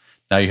external.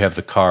 Now you have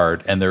the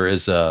card, and there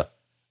is a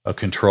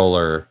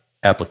controller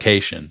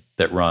application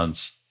that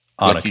runs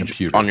on a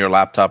computer. On your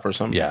laptop or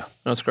something? Yeah.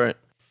 That's great.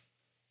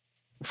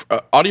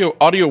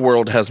 Audio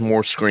World has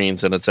more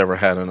screens than it's ever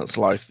had in its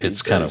life.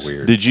 It's kind of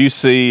weird. Did you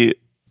see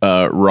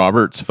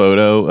Robert's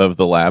photo of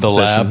the lab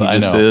session he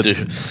just did?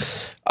 Dude.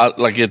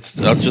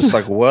 I'm just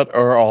like, what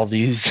are all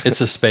these?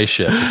 It's a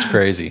spaceship. It's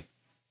crazy.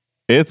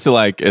 It's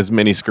like as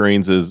many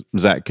screens as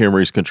Zach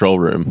Kimmery's control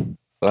room.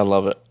 I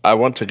love it. I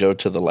want to go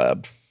to the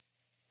lab.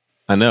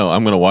 I know.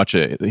 I'm going to watch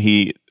it.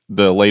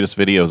 The latest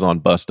video is on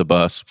bus to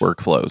bus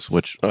workflows,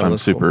 which I'm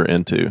super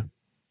into.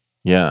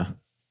 Yeah.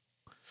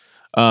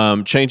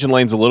 Changing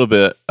lanes a little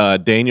bit.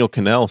 Daniel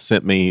Cannell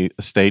sent me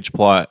a stage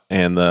plot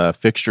and the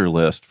fixture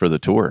list for the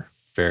tour.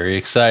 Very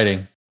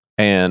exciting.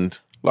 And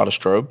a lot of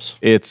strobes.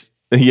 It's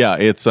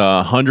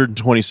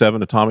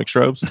 127 atomic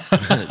strobes.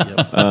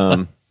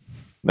 Yep.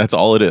 That's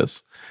all it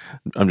is.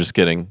 I'm just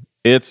kidding.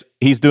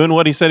 He's doing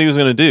what he said he was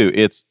going to do.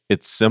 It's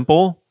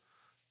simple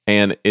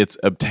and it's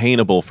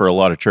obtainable for a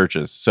lot of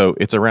churches. So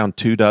it's around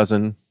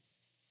 24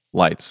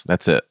 lights.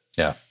 That's it.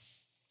 Yeah.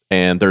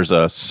 And there's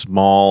a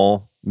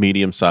small,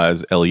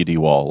 medium-sized LED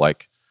wall.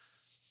 Like,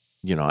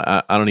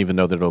 I don't even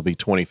know that it'll be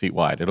 20 feet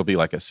wide. It'll be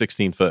like a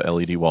 16-foot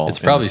LED wall. It's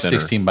probably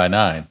 16 by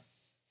 9.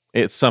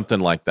 It's something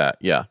like that.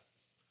 Yeah.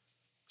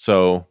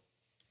 So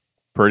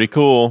pretty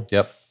cool.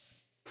 Yep.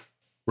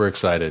 We're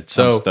excited.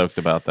 So I'm stoked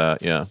about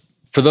that. Yeah.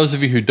 For those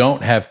of you who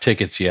don't have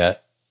tickets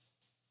yet,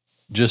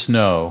 just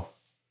know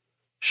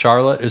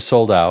Charlotte is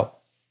sold out.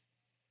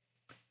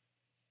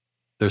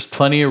 There's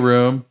plenty of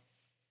room.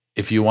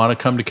 If you want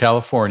to come to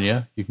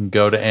California, you can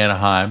go to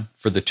Anaheim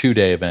for the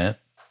 2-day event.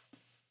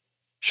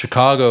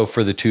 Chicago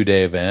for the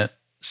 2-day event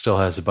still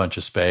has a bunch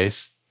of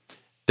space.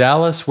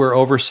 Dallas, we're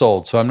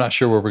oversold, so I'm not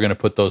sure where we're going to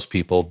put those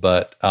people,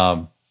 but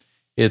we're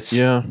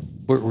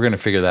going to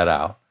figure that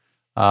out.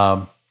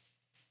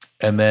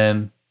 And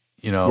then,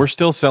 we're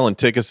still selling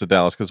tickets to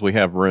Dallas because we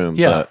have room.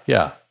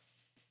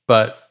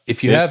 But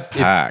if you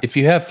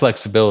have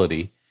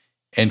flexibility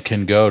and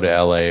can go to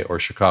LA or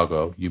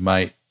Chicago, you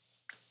might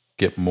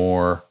get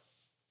more.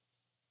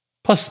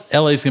 Plus,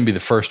 LA is going to be the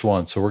first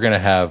one, so we're going to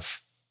have.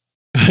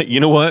 You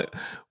know what?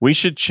 We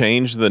should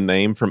change the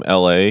name from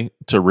LA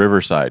to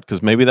Riverside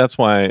because maybe that's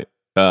why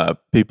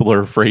people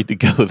are afraid to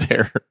go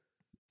there.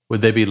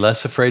 Would they be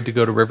less afraid to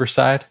go to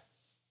Riverside?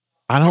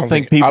 I don't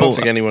think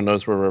anyone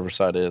knows where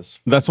Riverside is.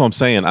 That's what I'm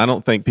saying. I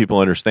don't think people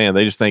understand.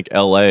 They just think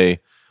LA.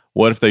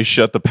 What if they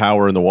shut the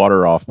power and the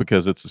water off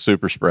because it's a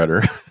super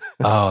spreader?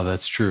 Oh,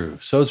 that's true.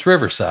 So it's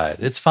Riverside.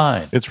 It's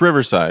fine. It's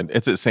Riverside.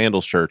 It's at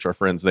Sandals Church, our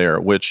friends there,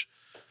 which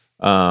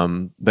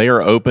they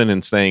are open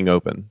and staying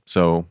open.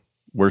 So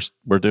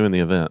we're doing the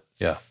event.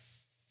 Yeah.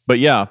 But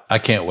yeah. I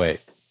can't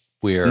wait.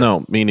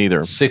 No, me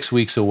neither. 6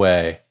 weeks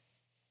away.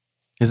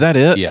 Is that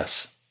it?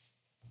 Yes.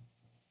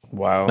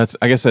 Wow.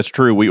 I guess that's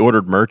true. We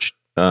ordered merch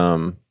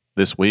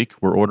this week.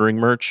 We're ordering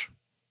merch.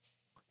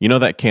 You know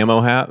that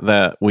camo hat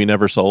that we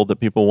never sold that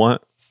people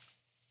want?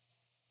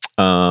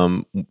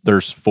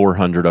 There's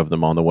 400 of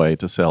them on the way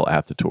to sell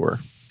at the tour.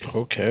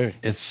 Okay.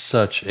 It's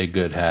such a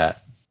good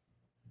hat.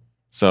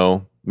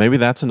 So maybe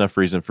that's enough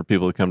reason for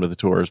people to come to the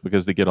tours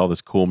because they get all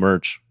this cool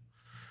merch.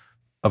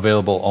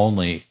 Available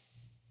only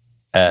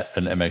at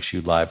an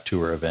MXU live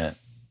tour event.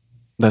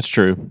 That's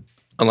true.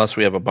 Unless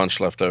we have a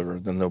bunch left over,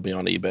 then they'll be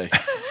on eBay.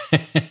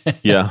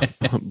 Yeah.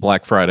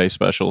 Black Friday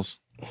specials.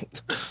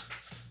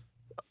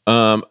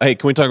 Hey,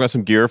 can we talk about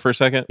some gear for a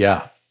second?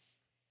 Yeah.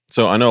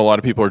 So I know a lot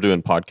of people are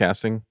doing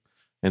podcasting,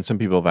 and some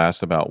people have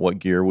asked about what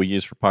gear we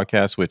use for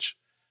podcasts, which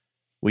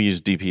we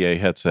use DPA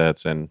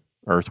headsets and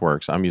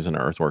Earthworks. I'm using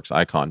an Earthworks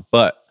Icon,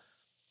 but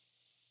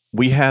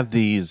we have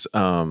these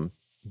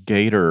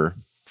Gator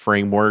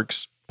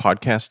Frameworks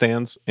podcast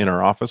stands in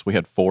our office. We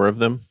had 4 of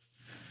them,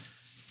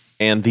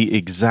 and the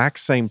exact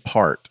same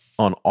part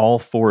on all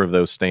 4 of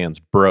those stands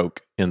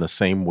broke in the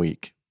same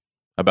week.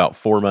 About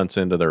 4 months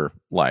into their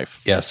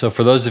life. Yeah. So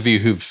for those of you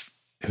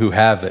who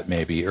have it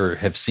maybe or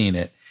have seen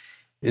it,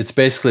 it's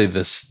basically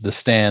the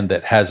stand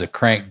that has a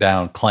crank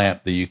down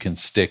clamp that you can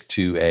stick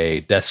to a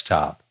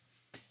desktop,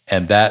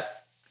 and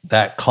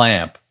that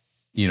clamp,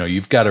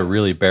 you've got to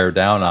really bear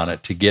down on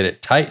it to get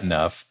it tight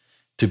enough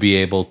to be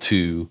able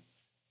to,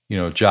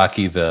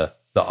 jockey the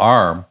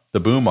arm, the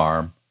boom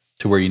arm,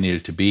 to where you need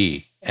it to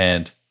be.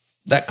 And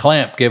that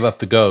clamp gave up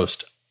the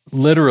ghost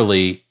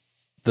literally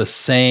the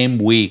same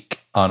week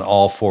on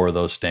all 4 of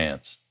those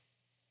stands.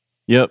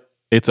 Yep.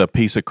 It's a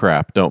piece of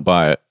crap. Don't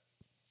buy it.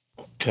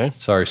 Okay.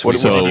 Sorry. What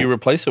did you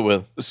replace it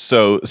with?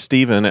 So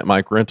Steven at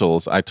Mike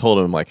Rentals, I told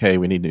him like, hey,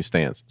 we need new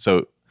stands.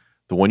 So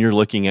the one you're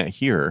looking at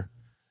here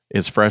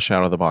is fresh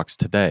out of the box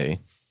today.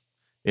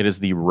 It is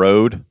the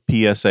Rode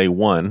PSA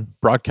 1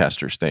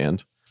 broadcaster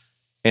stand,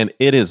 and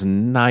it is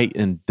night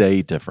and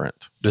day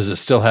different. Does it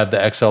still have the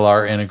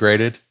XLR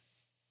integrated?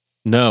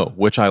 No,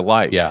 which I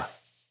like. Yeah.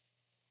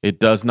 It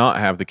does not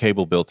have the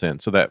cable built in.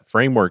 So that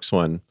Frameworks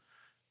one,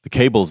 the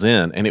cable's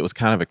in, and it was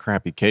kind of a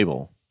crappy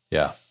cable.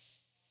 Yeah.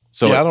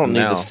 So I don't need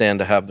the stand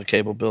to have the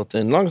cable built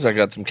in. As long as I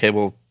got some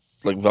cable,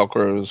 like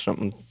Velcro or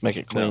something, make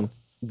it clean. No.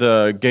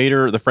 The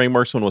Gator, the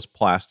Frameworks one was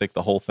plastic.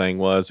 The whole thing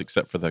was,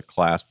 except for the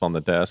clasp on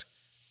the desk.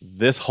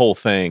 This whole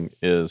thing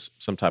is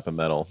some type of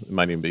metal. It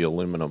might even be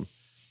aluminum.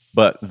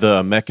 But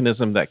the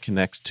mechanism that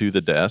connects to the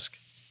desk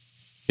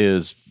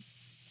is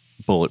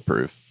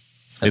bulletproof.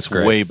 It's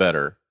great. Way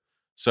better.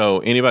 So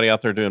anybody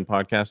out there doing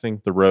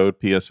podcasting, the Rode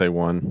PSA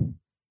 1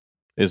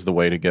 is the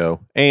way to go.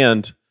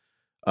 And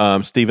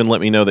Steven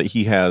let me know that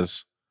he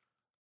has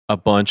a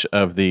bunch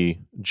of the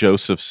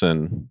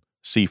Josephson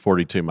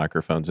C42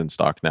 microphones in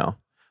stock now.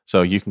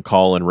 So you can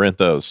call and rent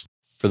those.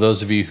 For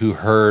those of you who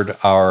heard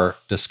our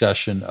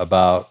discussion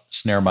about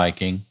snare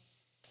miking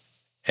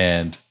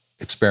and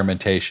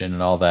experimentation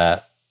and all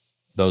that,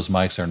 those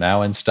mics are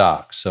now in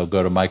stock. So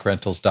go to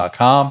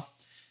micrentals.com,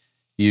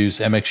 use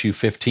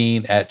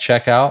MXU15 at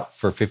checkout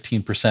for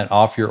 15%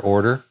 off your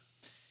order.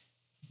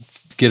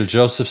 Get a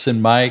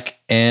Josephson mic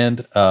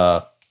and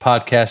a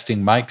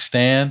podcasting mic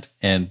stand,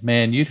 and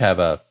man, you'd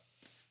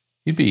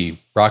be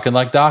rocking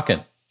like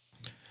Dockin'.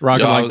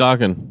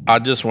 Dockin'. I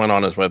just went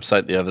on his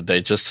website the other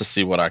day just to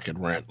see what I could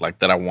rent, like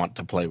that I want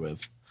to play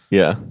with.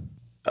 Yeah.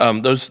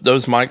 Those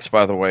mics,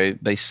 by the way,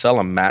 they sell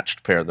a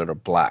matched pair that are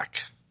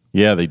black.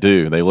 Yeah, they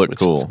do. They look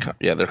cool.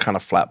 They're kind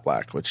of flat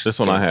black. Which this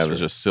one I have is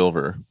just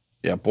silver.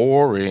 Yeah,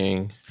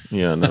 boring.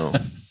 Yeah, no.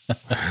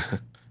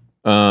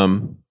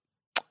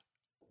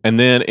 And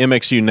then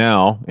MXU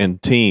Now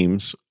and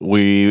Teams,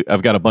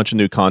 I've got a bunch of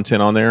new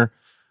content on there.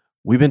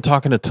 We've been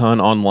talking a ton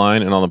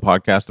online and on the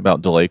podcast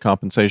about delay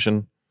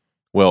compensation.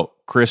 Well,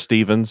 Chris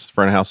Stevens,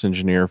 front of house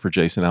engineer for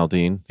Jason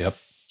Aldean. Yep.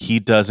 He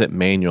does it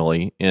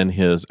manually in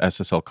his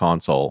SSL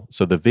console.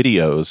 So the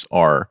videos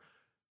are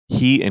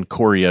he and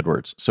Corey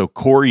Edwards. So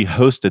Corey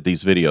hosted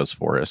these videos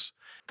for us.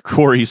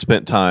 Corey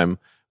spent time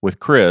with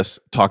Chris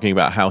talking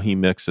about how he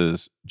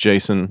mixes.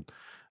 Jason,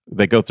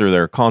 they go through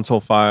their console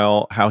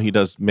file, how he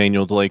does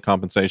manual delay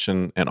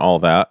compensation and all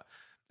that.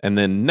 And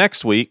then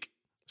next week,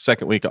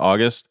 second week of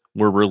August,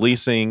 we're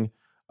releasing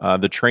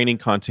the training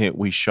content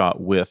we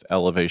shot with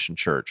Elevation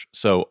Church.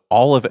 So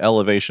all of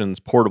Elevation's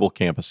portable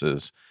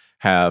campuses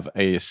have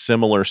a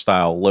similar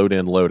style load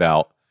in, load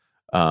out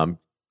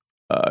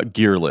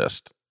gear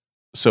list.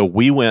 So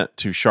we went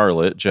to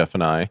Charlotte, Jeff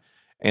and I,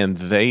 and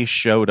they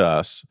showed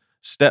us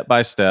step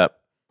by step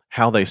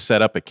how they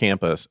set up a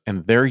campus,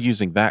 and they're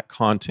using that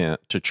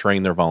content to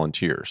train their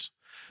volunteers.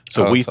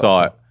 So we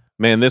thought,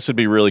 man, this would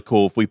be really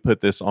cool if we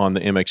put this on the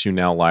MXU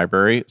Now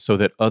library so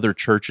that other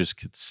churches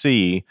could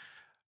see,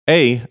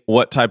 A,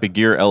 what type of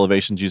gear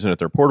Elevation's using at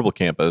their portable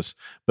campus,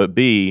 but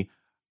B,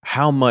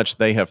 how much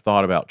they have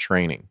thought about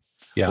training.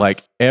 Yeah.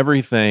 Like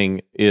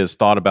everything is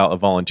thought about a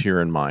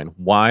volunteer in mind,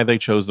 why they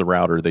chose the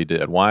router they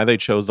did, why they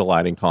chose the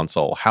lighting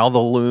console, how the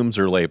looms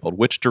are labeled,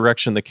 which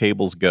direction the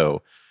cables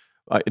go.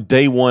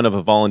 Day one of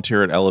a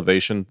volunteer at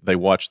Elevation, they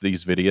watch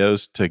these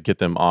videos to get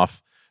them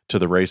off to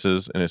the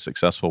races in a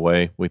successful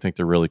way. We think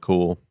they're really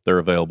cool. They're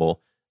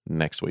available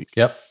next week.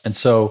 Yep. And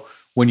so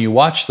when you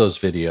watch those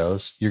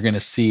videos, you're going to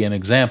see an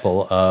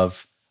example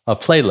of a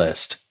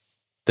playlist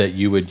that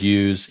you would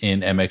use in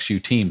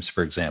MXU Teams,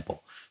 for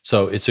example.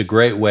 So it's a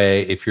great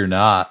way, if you're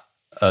not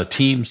a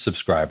Teams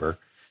subscriber,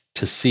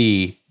 to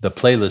see the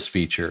playlist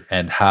feature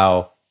and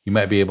how you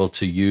might be able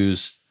to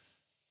use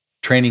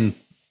training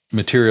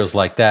materials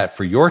like that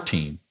for your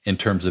team in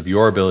terms of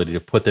your ability to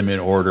put them in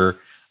order,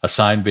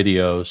 assign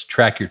videos,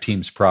 track your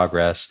team's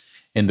progress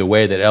in the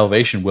way that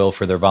Elevation will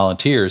for their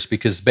volunteers,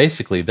 because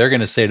basically they're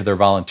going to say to their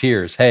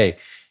volunteers, hey,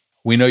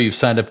 we know you've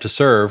signed up to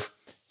serve.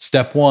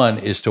 Step one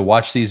is to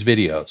watch these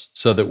videos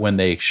so that when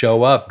they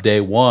show up day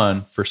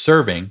one for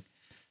serving,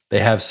 they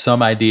have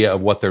some idea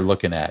of what they're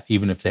looking at.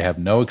 Even if they have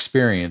no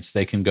experience,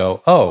 they can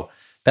go, oh,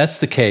 that's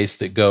the case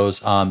that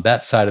goes on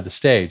that side of the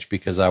stage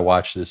because I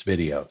watched this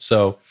video.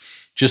 So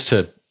just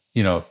to,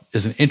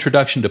 as an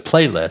introduction to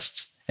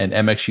playlists and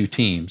MXU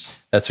Teams,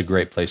 that's a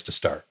great place to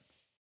start.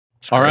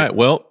 All right.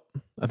 Well,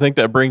 I think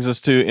that brings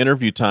us to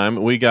interview time.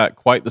 We got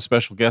quite the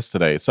special guest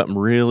today. Something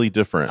really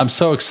different. I'm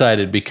so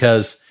excited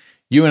because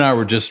you and I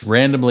were just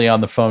randomly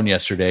on the phone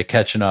yesterday,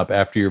 catching up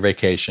after your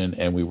vacation,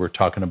 and we were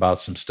talking about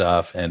some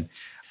stuff. And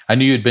I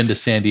knew you had been to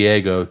San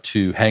Diego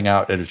to hang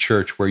out at a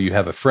church where you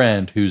have a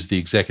friend who's the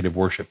executive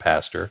worship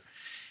pastor.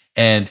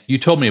 And you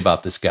told me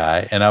about this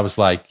guy, and I was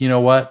like, you know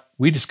what?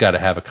 We just got to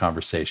have a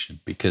conversation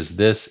because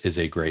this is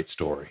a great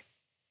story.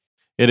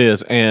 It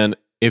is. And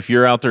if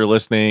you're out there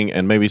listening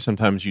and maybe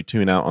sometimes you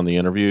tune out on the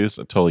interviews,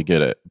 I totally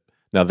get it.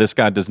 Now, this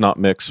guy does not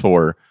mix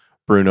for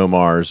Bruno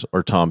Mars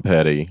or Tom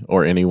Petty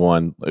or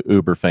anyone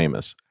uber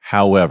famous.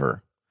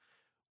 However,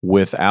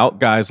 without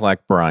guys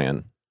like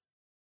Brian,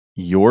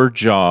 your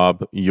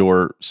job,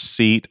 your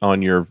seat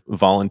on your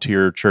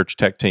volunteer church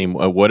tech team,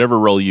 whatever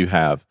role you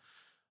have,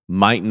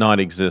 might not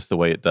exist the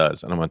way it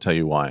does. And I'm going to tell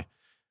you why.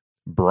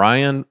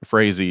 Brian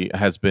Frese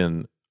has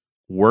been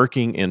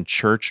working in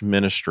church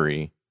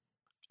ministry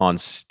on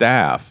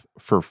staff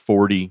for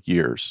 40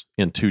 years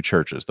in two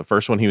churches. The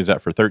first one he was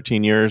at for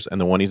 13 years,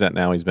 and the one he's at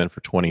now, he's been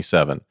for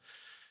 27.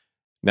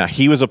 Now,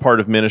 he was a part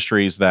of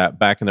ministries that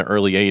back in the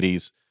early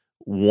 80s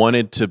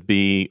wanted to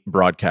be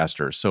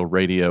broadcasters, so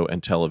radio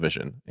and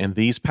television. And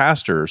these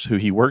pastors who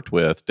he worked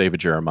with, David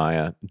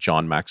Jeremiah,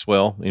 John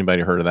Maxwell,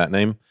 anybody heard of that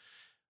name?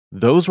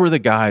 Those were the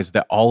guys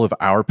that all of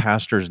our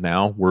pastors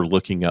now were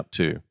looking up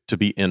to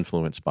be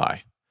influenced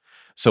by.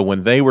 So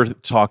when they were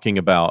talking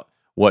about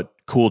what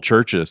cool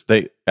churches,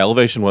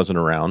 Elevation wasn't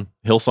around,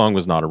 Hillsong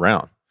was not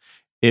around.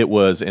 It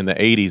was in the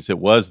 80s, it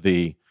was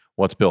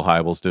what's Bill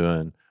Hybels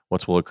doing,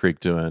 what's Willow Creek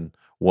doing,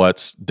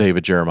 what's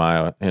David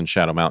Jeremiah and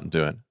Shadow Mountain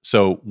doing.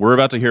 So we're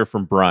about to hear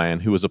from Brian,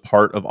 who was a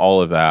part of all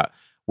of that.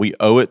 We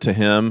owe it to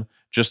him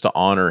just to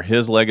honor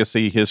his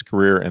legacy, his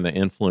career, and the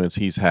influence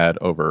he's had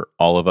over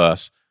all of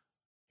us.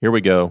 Here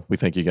we go. We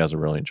think you guys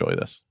will really enjoy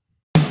this.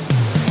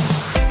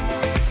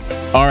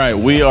 All right,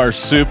 we are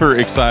super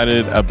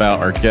excited about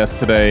our guest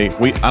today.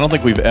 I don't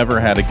think we've ever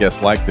had a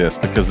guest like this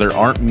because there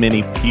aren't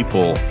many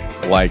people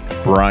like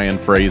Brian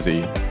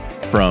Frese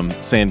from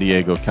San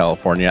Diego,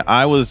 California.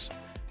 I was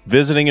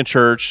visiting a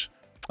church.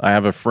 I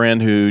have a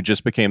friend who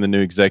just became the new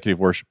executive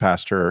worship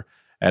pastor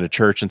at a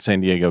church in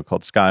San Diego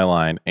called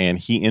Skyline, and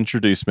he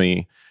introduced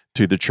me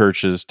to the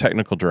church's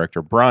technical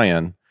director,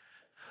 Brian.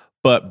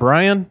 But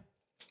Brian,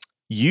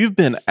 you've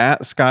been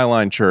at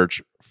Skyline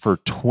Church for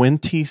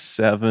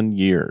 27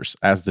 years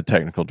as the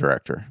technical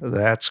director.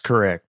 That's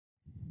correct.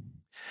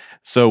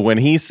 So when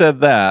he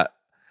said that,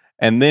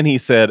 and then he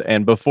said,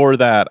 and before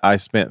that, I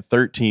spent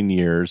 13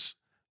 years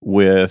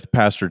with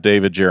Pastor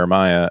David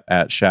Jeremiah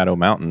at Shadow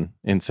Mountain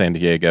in San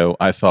Diego,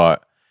 I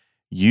thought,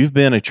 you've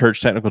been a church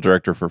technical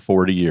director for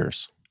 40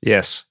 years.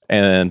 Yes.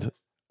 And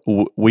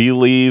we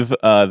leave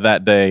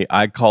that day.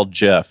 I called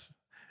Jeff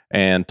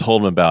and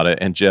told him about it,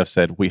 and Jeff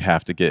said, we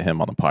have to get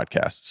him on the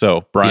podcast.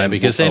 So, Brian. Yeah,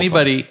 because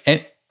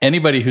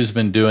anybody who's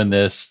been doing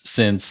this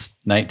since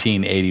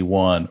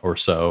 1981 or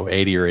so,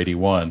 80 or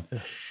 81,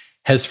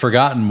 has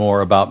forgotten more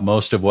about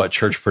most of what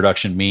church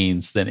production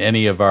means than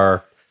any of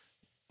our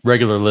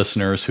regular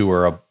listeners who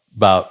are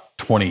about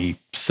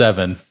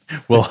 27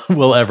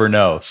 will ever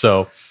know.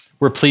 So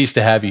we're pleased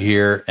to have you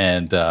here,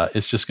 and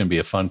it's just going to be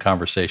a fun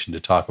conversation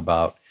to talk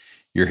about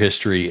your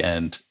history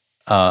and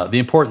the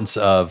importance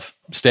of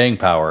staying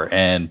power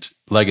and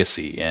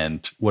legacy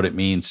and what it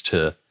means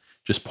to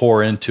just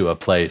pour into a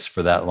place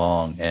for that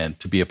long and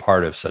to be a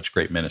part of such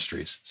great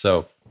ministries.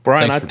 So,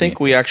 Brian, I think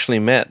we actually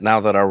met, now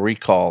that I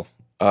recall.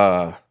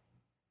 I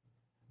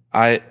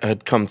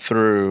had come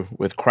through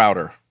with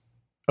Crowder.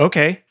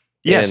 Okay.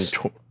 Yes.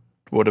 And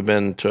would have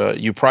been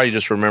you probably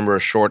just remember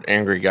a short,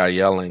 angry guy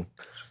yelling.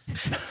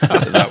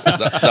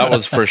 That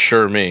was for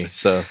sure me.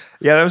 So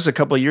yeah, that was a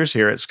couple of years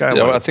here at Skyline.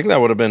 Yeah, I think that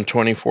would have been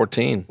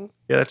 2014.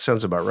 Yeah, that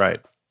sounds about right.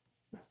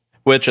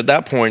 Which at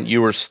that point you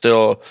were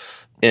still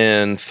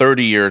in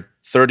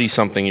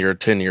 30-something year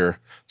tenure.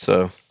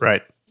 So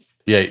right.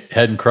 Yeah,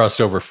 hadn't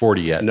crossed over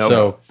 40 yet.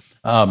 No.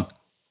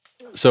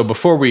 So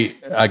before we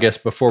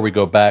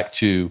go back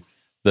to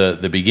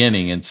the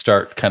beginning and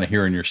start kind of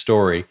hearing your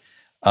story,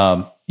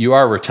 you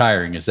are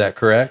retiring, is that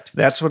correct?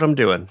 That's what I'm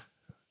doing.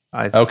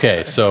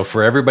 Okay, so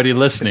for everybody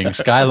listening,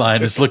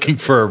 Skyline is looking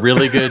for a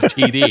really good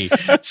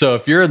TD. So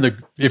if you're in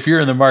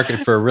the market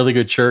for a really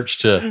good church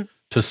to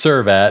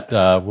serve at,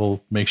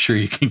 we'll make sure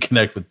you can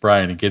connect with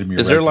Brian and get him your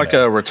resume. Is there like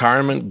a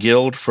retirement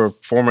guild for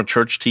former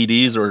church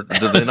TDs, or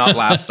do they not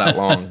last that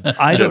long?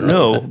 I don't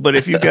know, but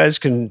if you guys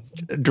can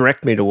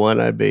direct me to one,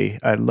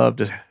 I'd love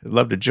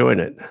to join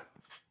it.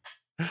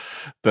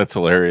 That's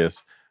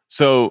hilarious.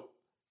 So,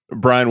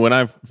 Brian, when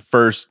I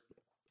first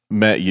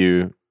met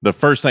you, the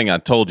first thing I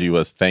told you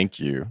was thank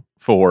you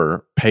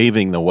for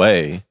paving the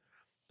way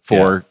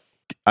for,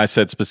 I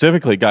said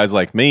specifically guys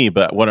like me,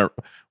 but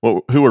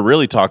who we're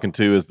really talking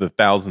to is the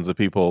thousands of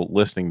people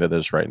listening to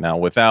this right now.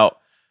 Without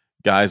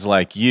guys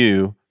like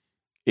you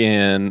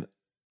in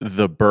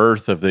the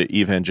birth of the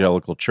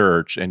evangelical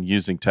church and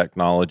using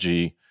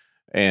technology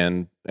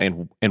and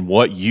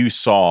what you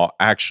saw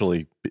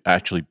actually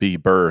be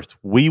birthed,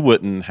 we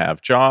wouldn't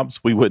have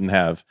jobs. We wouldn't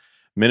have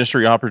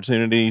ministry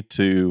opportunity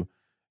to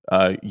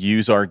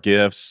use our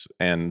gifts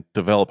and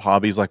develop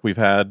hobbies like we've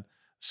had.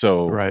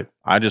 So right.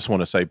 I just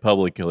want to say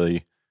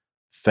publicly,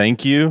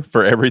 thank you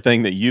for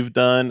everything that you've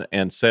done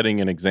and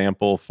setting an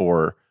example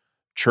for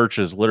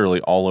churches literally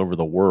all over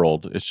the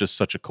world. It's just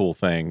such a cool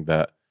thing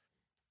that,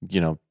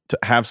 to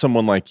have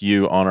someone like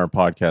you on our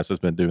podcast has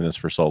been doing this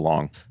for so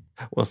long.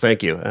 Well,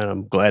 thank you. And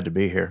I'm glad to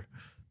be here.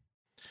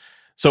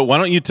 So why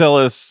don't you tell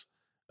us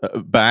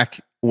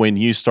back when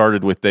you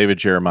started with David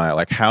Jeremiah,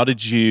 like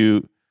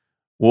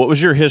what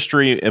was your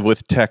history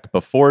with tech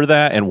before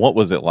that, and what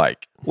was it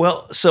like?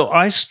 Well, so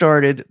I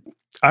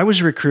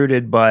was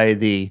recruited by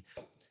the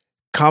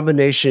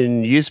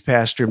combination youth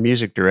pastor,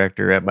 music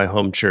director at my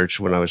home church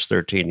when I was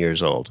 13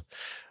 years old.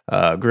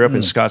 Grew up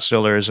in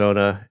Scottsdale,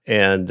 Arizona,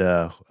 and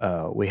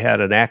we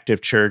had an active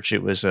church.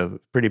 It was a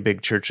pretty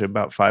big church,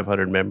 about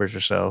 500 members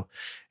or so.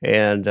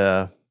 And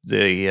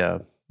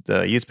the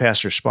youth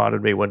pastor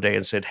spotted me one day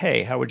and said,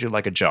 "Hey, how would you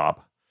like a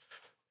job?"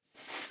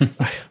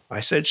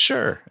 I said,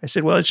 "Sure." I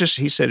said, "Well,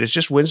 he said, it's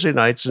just Wednesday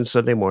nights and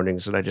Sunday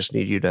mornings, and I just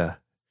need you to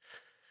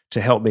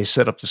help me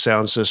set up the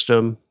sound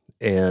system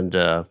and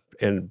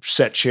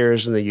set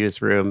chairs in the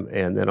youth room,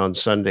 and then on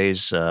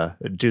Sundays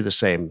do the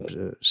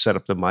same, set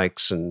up the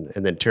mics and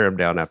then tear them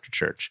down after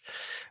church."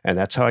 And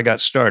that's how I got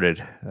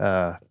started.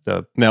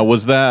 Now,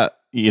 was that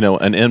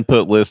an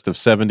input list of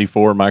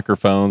 74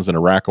 microphones and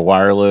a rack of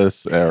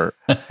wireless? Or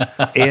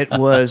it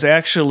was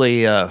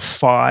actually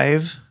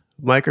 5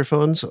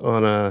 microphones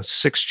on a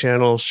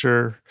 6-channel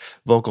Shure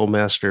Vocal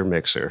Master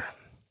mixer.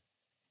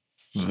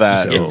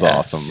 That is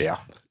awesome.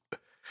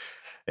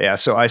 Yeah.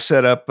 So I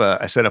set up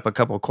a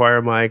couple of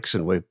choir mics,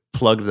 and we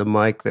plugged the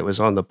mic that was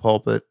on the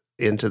pulpit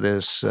into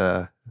this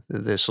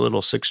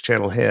little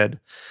 6-channel head,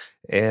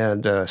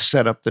 and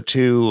set up the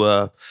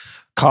 2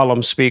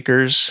 column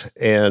speakers,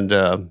 and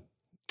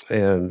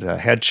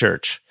had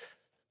church.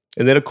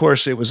 And then, of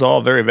course, it was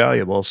all very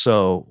valuable,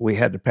 so we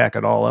had to pack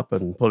it all up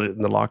and put it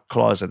in the locked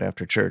closet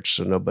after church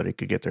so nobody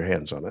could get their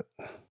hands on it.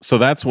 So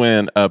that's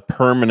when a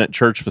permanent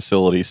church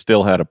facility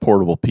still had a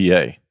portable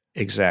PA.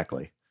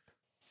 Exactly.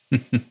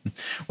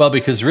 Well,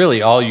 because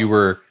really all you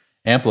were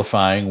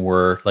amplifying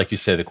were, like you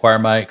say, the choir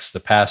mics,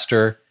 the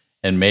pastor,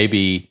 and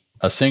maybe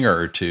a singer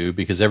or two,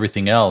 because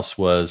everything else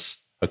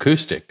was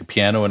acoustic,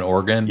 piano and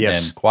organ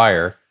and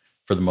choir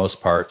for the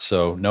most part.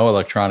 So no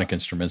electronic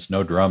instruments,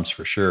 no drums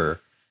for sure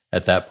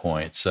at that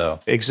point. So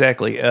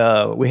exactly.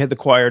 We had the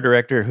choir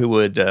director who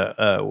would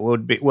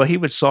be, well, he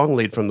would song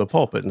lead from the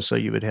pulpit, and so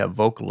you would have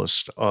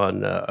vocalists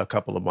on a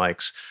couple of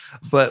mics.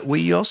 But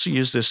we also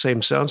used this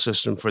same sound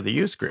system for the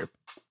youth group.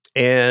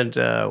 And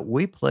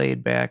we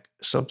played back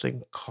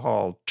something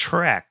called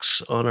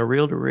tracks on a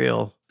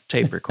reel-to-reel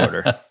tape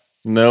recorder.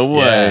 No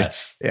way.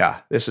 Yes. Yeah,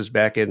 this is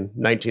back in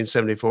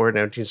 1974,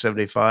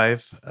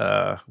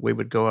 1975. We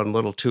would go on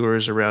little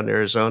tours around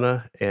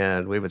Arizona,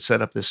 and we would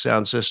set up this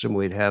sound system.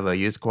 We'd have a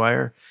youth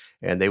choir,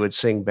 and they would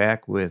sing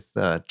back with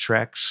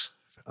tracks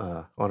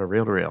on a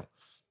reel-to-reel.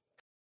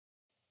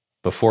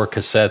 Before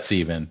cassettes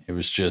even, it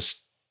was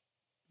just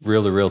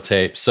reel-to-reel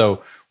tape.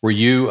 So were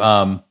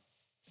you...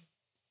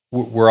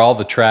 were all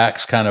the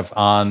tracks kind of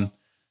on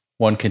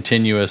one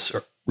continuous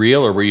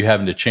reel, or were you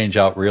having to change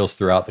out reels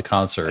throughout the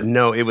concert?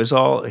 No, it was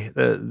all,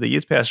 the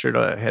youth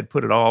pastor had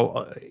put it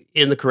all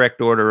in the correct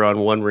order on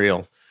one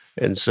reel.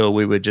 And so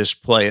we would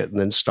just play it and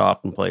then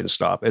stop and play and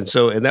stop. And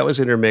that was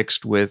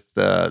intermixed with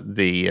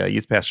the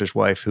youth pastor's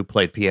wife who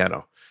played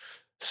piano.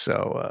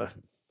 So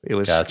it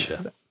was...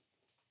 Gotcha.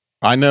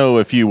 I know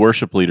a few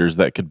worship leaders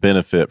that could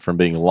benefit from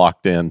being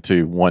locked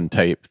into one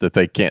tape, that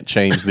they can't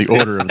change the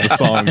order of the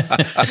songs.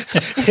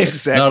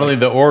 Exactly. Not only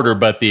the order,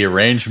 but the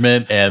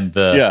arrangement and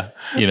the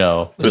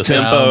the sounds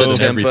tempo,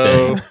 and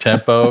everything.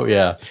 Tempo,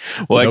 yeah.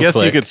 Well, I guess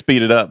click. you could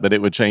speed it up, but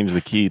it would change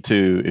the key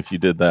too if you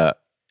did that.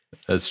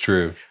 That's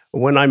true.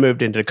 When I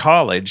moved into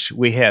college,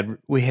 we had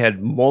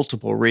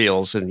multiple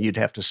reels, and you'd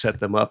have to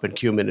set them up and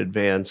cue them in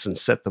advance and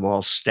set them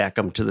all, stack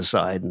them to the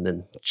side, and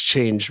then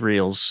change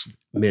reels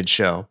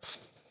mid-show.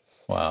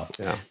 Wow.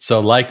 Yeah. So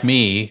like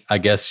me, I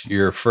guess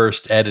your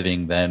first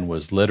editing then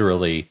was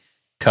literally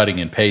cutting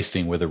and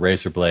pasting with a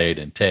razor blade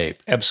and tape.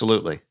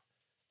 Absolutely.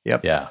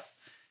 Yep. Yeah.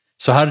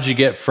 So how did you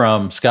get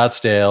from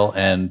Scottsdale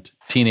and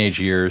teenage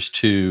years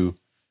to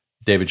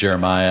David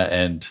Jeremiah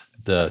and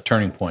the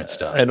Turning Point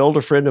stuff? An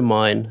older friend of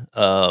mine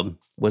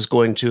was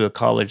going to a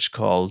college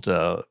called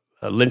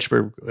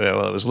Lynchburg.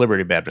 Well, it was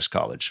Liberty Baptist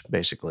College,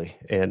 basically,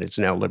 and it's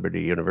now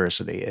Liberty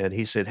University. And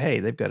he said, "Hey,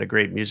 they've got a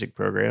great music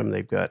program.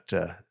 They've got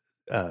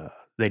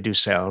they do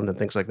sound and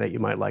things like that. You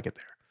might like it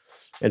there."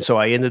 And so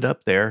I ended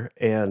up there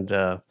and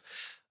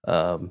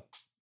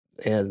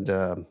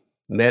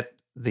met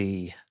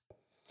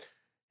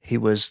he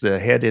was the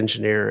head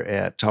engineer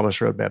at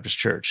Thomas Road Baptist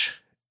Church.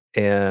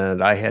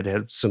 And I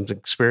had some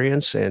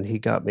experience, and he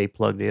got me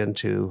plugged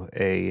into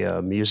a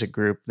music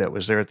group that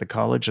was there at the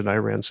college, and I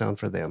ran sound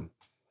for them.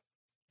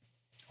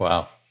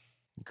 Wow.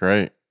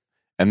 Great.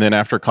 And then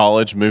after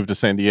college, moved to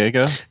San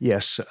Diego?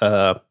 Yes.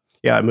 I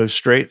moved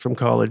straight from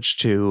college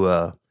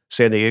to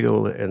San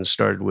Diego and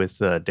started with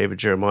David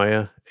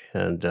Jeremiah.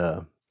 And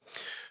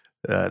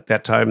at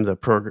that time,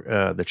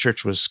 the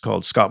church was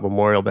called Scott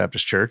Memorial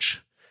Baptist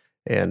Church,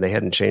 and they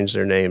hadn't changed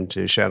their name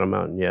to Shadow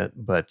Mountain yet.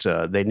 But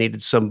they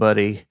needed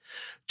somebody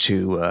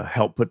to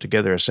help put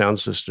together a sound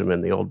system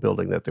in the old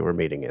building that they were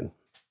meeting in.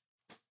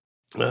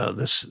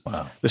 The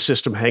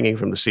system hanging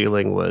from the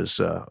ceiling was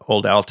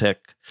old Altec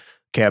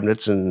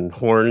cabinets and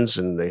horns,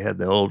 and they had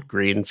the old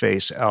green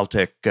face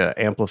Altec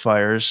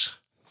amplifiers,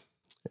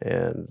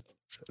 and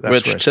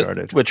that's where I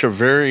started. Which are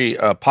very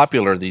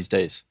popular these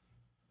days.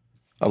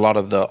 A lot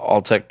of the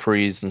Altec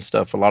pre's and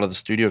stuff, a lot of the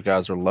studio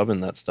guys are loving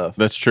that stuff.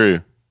 That's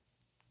true.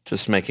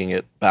 Just making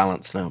it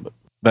balanced now. But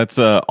that's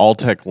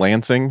Altec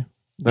Lansing.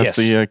 That's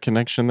Yes. the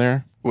connection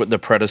there. with the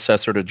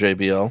predecessor to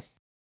JBL.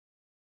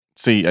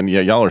 See, and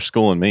yeah, y'all are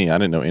schooling me. I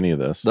didn't know any of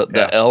this.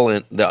 The L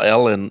in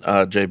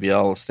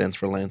JBL stands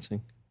for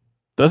Lansing.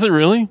 Does it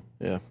really?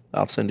 Yeah,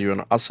 I'll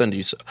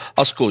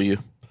school you.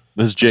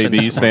 Does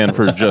JB stand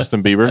for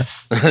Justin Bieber?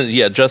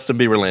 Yeah, Justin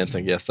Bieber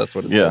Lansing. Yes, that's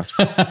what it stands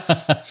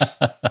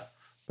for.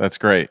 That's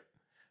great.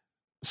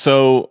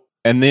 So,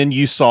 and then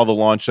you saw the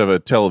launch of a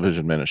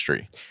television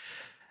ministry.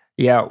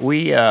 Yeah, it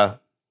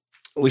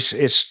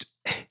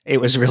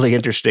was really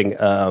interesting.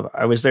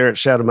 I was there at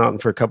Shadow Mountain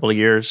for a couple of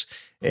years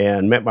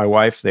and met my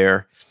wife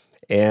there.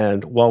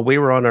 And while we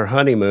were on our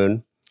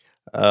honeymoon,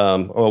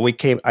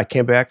 I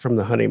came back from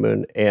the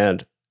honeymoon,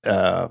 and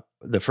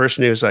the first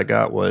news I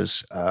got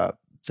was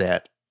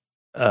that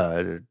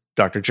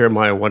Dr.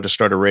 Jeremiah wanted to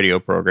start a radio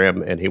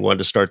program, and he wanted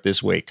to start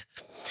this week.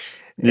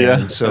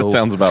 Yeah, so that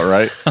sounds about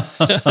right.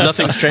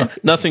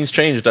 Nothing's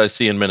changed, I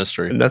see, in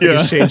ministry. Nothing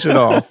has changed at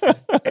all.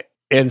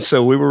 And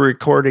so we were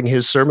recording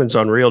his sermons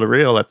on reel to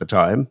reel at the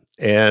time,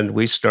 and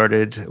we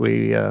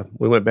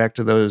went back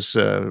to those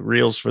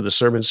reels for the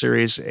sermon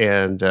series,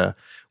 and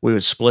we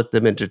would split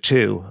them into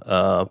two.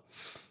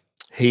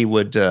 We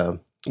were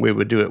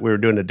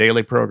doing a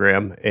daily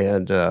program,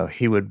 and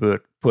he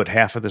would put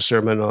half of the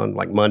sermon on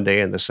like Monday,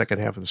 and the second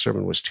half of the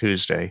sermon was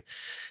Tuesday.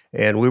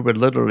 And we would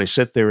literally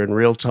sit there in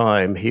real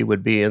time. He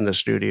would be in the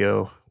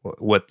studio,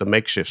 with the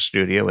makeshift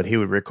studio, and he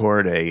would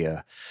record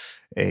an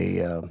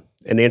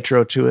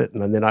intro to it,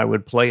 and then I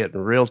would play it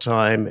in real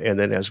time. And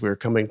then as we were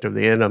coming to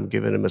the end, I'm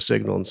giving him a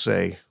signal and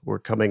say, we're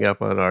coming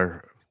up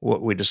on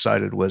what we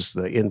decided was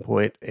the end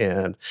point,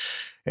 and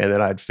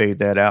then I'd fade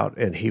that out,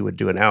 and he would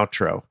do an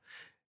outro.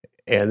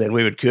 And then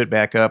we would cue it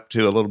back up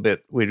to a little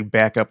bit. We'd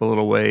back up a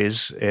little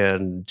ways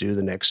and do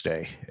the next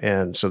day.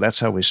 And so that's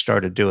how we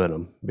started doing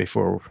them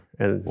before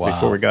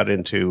we got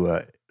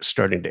into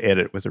starting to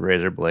edit with the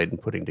razor blade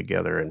and putting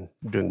together and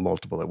doing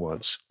multiple at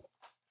once.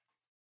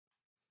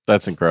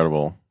 That's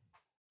incredible.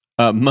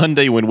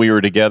 Monday, when we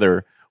were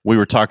together, we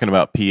were talking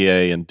about PA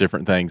and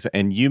different things.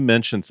 And you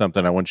mentioned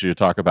something I want you to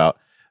talk about,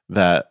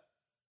 that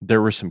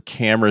there were some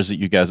cameras that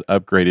you guys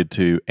upgraded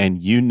to,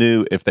 and you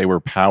knew if they were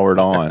powered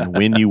on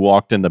when you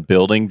walked in the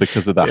building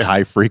because of the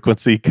high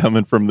frequency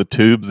coming from the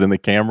tubes in the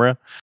camera.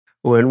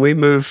 When we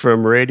moved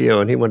from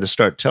radio and he wanted to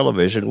start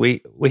television,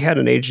 we had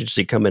an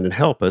agency come in and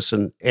help us,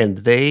 and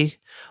they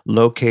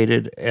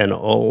located an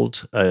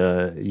old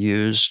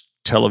used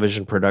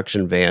television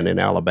production van in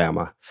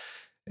Alabama.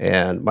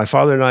 And my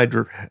father and I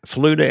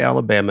flew to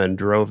Alabama and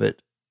drove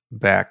it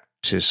back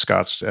to to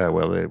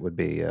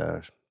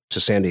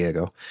San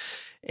Diego.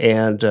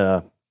 And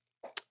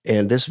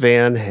this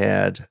van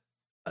had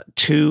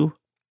two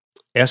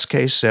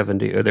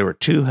SK70, or there were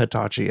two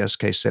Hitachi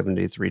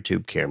SK70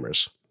 3-tube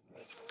cameras.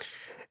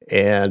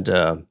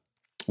 And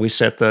we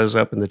set those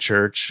up in the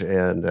church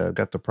and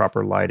got the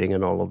proper lighting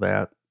and all of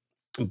that.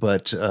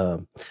 But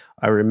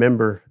I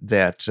remember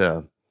that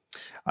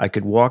I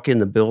could walk in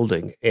the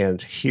building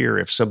and hear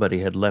if somebody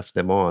had left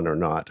them on or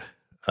not,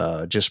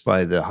 just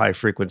by the high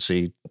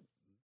frequency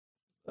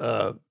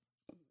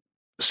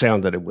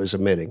sound that it was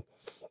emitting.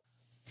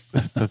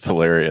 That's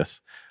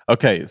hilarious.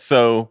 Okay,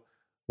 so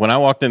when I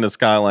walked into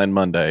Skyline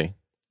Monday,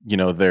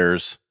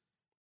 there's,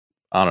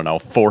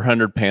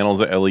 400 panels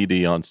of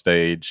LED on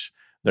stage.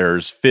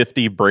 There's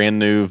 50 brand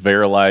new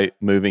Verilight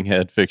moving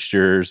head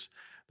fixtures.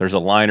 There's a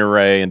line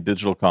array and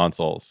digital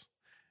consoles.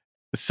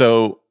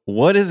 So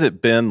what has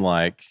it been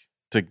like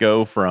to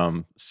go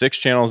from 6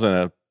 channels and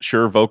a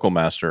Shure Vocal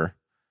Master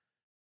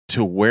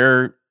to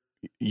where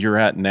you're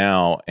at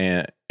now,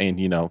 and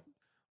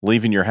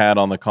leaving your hat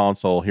on the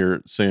console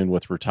here soon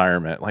with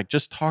retirement? Like,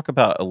 just talk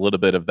about a little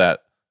bit of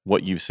that,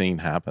 what you've seen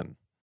happen.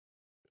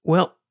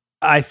 Well,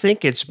 I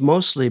think it's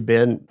mostly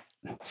been,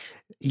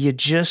 you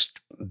just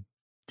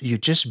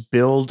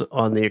build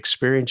on the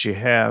experience you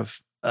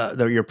have,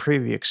 your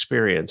previous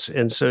experience.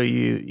 And so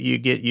you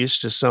get used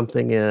to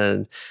something,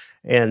 and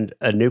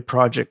a new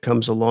project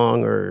comes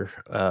along, or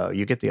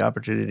you get the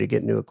opportunity to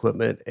get new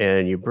equipment,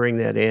 and you bring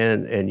that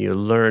in and you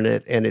learn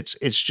it. And it's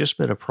just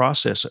been a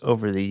process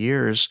over the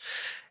years.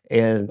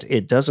 And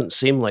it doesn't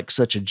seem like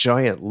such a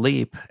giant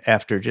leap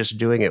after just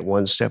doing it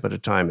one step at a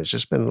time. It's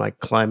just been like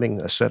climbing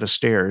a set of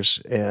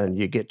stairs, and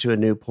you get to a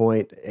new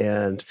point,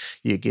 and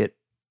you get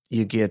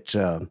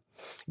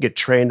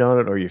trained on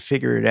it, or you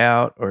figure it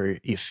out, or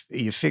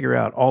you figure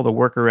out all the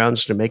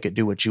workarounds to make it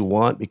do what you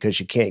want because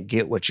you can't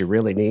get what you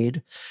really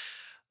need.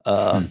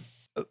 But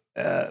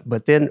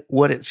then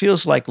what it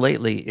feels like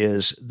lately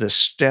is the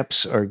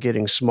steps are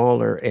getting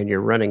smaller and you're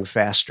running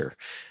faster.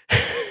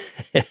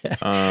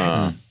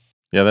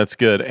 Yeah, that's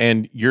good.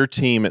 And your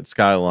team at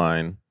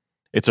Skyline,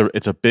 it's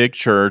a big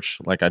church.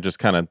 Like, I just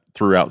kind of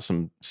threw out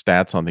some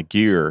stats on the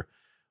gear,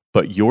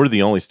 but you're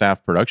the only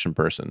staff production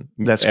person.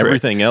 That's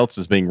everything correct. else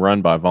is being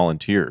run by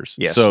volunteers.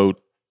 Yes. So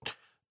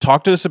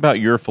talk to us about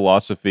your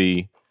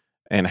philosophy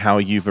and how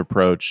you've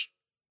approached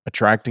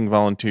attracting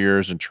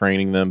volunteers and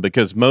training them,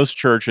 because most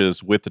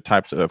churches, with the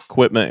types of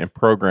equipment and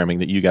programming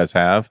that you guys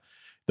have,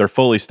 they're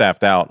fully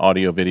staffed out,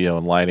 audio, video,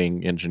 and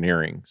lighting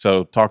engineering.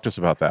 So talk to us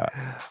about that.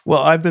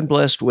 Well, I've been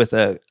blessed with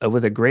a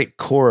great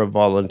core of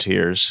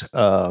volunteers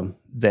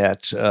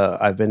that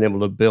I've been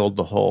able to build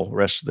the whole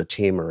rest of the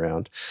team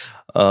around.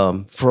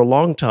 For a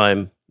long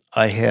time,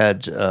 I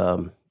had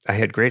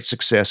great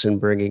success in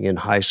bringing in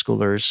high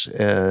schoolers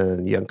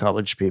and young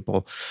college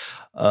people,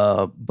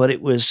 but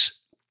it was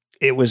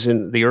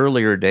in the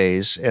earlier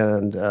days,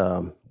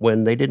 and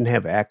when they didn't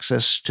have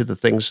access to the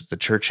things that the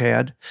church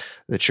had.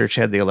 The church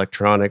had the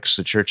electronics,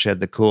 the church had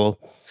the cool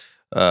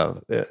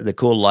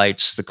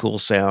lights, the cool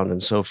sound,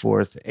 and so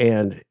forth.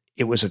 And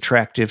it was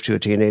attractive to a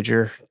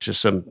teenager, to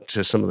some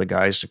of the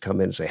guys, to come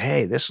in and say,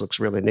 "Hey, this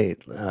looks really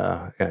neat.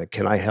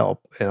 Can I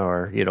help?"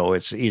 Or,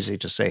 it's easy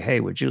to say,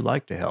 "Hey, would you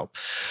like to help?"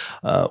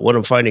 What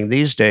I'm finding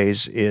these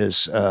days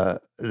is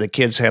the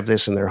kids have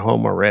this in their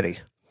home already.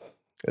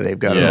 They've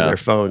got it on their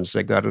phones.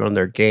 They've got it on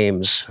their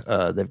games.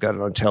 They've got it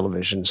on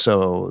television.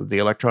 So the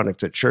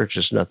electronics at church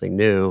is nothing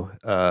new.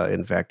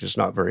 In fact, it's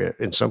not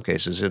in some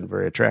cases, isn't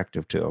very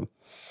attractive to them.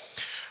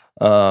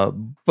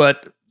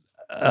 But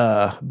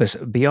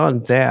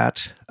beyond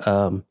that,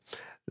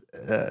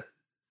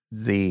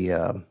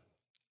 the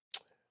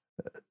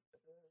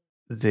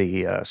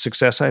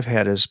success I've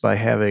had is by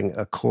having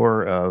a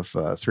core of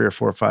 3 or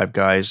 4 or 5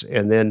 guys,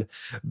 and then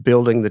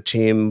building the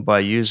team by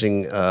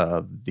using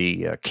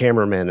the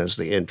cameraman as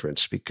the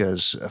entrance.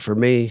 Because for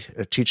me,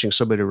 teaching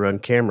somebody to run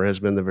camera has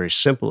been the very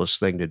simplest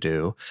thing to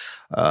do.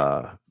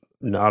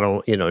 Not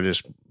only,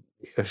 just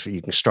if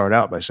you can start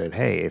out by saying,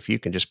 "Hey, if you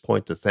can just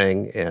point the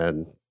thing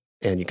and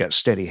you got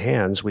steady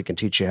hands, we can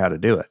teach you how to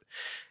do it."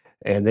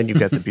 And then you've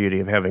got the beauty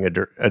of having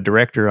a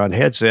director on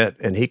headset,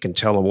 and he can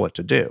tell them what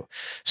to do.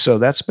 So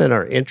that's been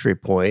our entry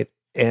point.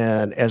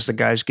 And as the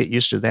guys get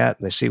used to that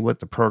and they see what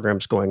the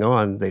program's going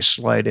on, they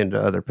slide into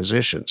other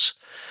positions.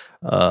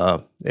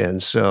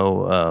 And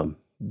so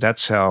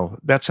that's how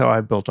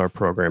I built our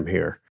program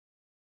here.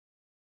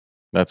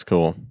 That's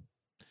cool.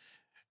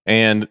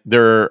 And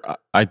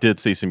I did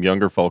see some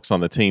younger folks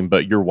on the team,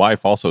 but your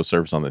wife also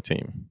serves on the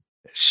team.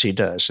 She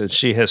does, and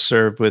she has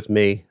served with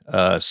me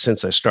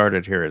since I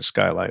started here at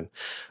Skyline.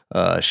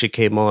 She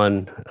came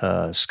on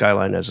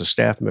Skyline as a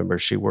staff member.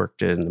 She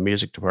worked in the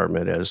music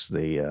department as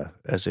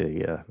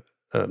a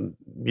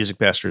music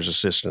pastor's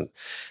assistant.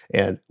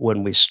 And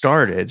when we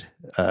started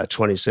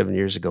 27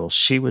 years ago,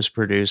 she was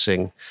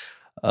producing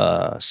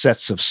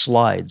sets of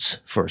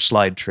slides for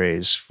slide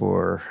trays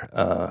for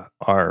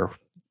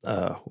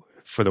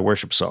for the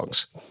worship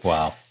songs.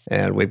 Wow.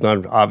 And we've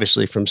gone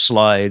obviously from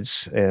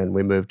slides, and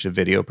we moved to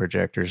video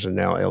projectors and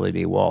now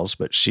LED walls,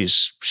 but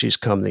she's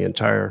come the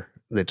entire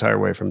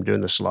way from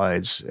doing the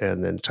slides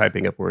and then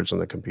typing up words on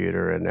the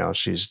computer, and now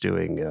she's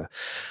doing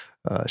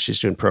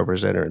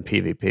ProPresenter and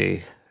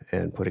PVP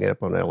and putting it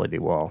up on an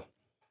LED wall.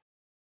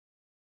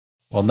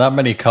 Well, not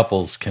many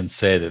couples can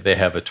say that they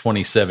have a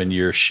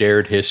 27-year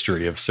shared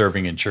history of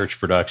serving in church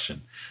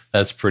production.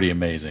 That's pretty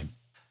amazing.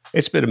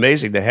 It's been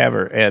amazing to have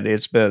her, and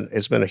it's been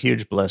a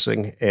huge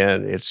blessing,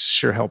 and it's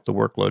sure helped the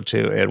workload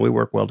too. And we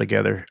work well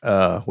together.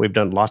 We've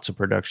done lots of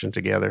production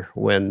together.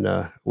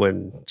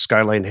 When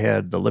Skyline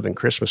had the living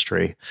Christmas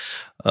tree,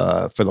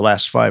 for the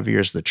last 5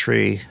 years, the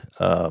tree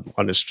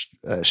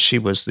she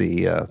was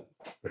the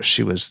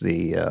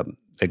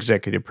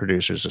executive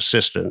producer's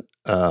assistant,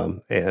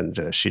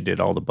 and she did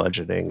all the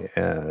budgeting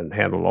and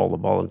handled all the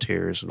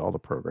volunteers and all the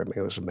programming.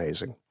 It was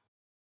amazing.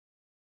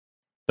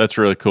 That's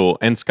really cool.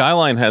 And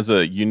Skyline has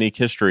a unique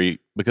history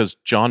because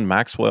John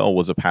Maxwell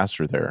was a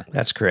pastor there.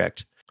 That's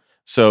correct.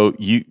 So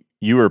you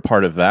were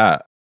part of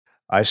that.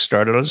 I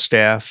started on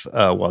staff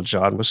while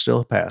John was still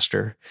a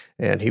pastor,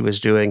 and he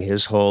was doing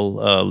his whole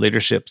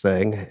leadership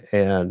thing.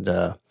 And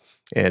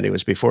it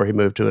was before he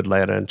moved to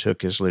Atlanta and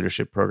took his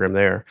leadership program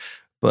there.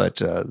 But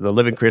the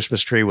Living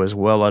Christmas Tree was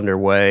well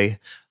underway.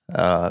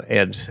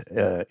 And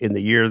in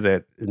the year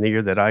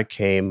that I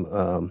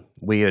came,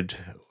 we had.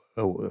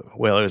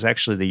 Well, it was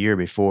actually the year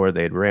before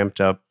they'd ramped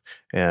up,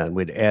 and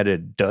we'd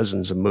added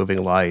dozens of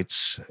moving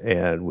lights,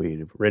 and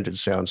we rented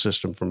sound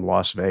system from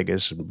Las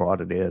Vegas and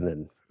brought it in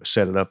and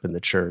set it up in the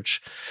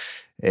church.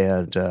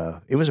 And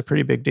it was a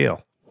pretty big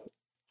deal.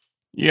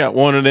 You got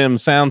one of them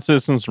sound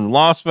systems from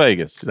Las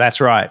Vegas.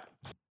 That's right.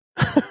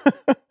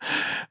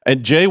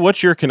 And Jay,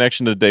 what's your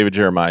connection to David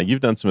Jeremiah? You've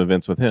done some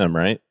events with him,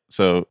 right?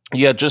 So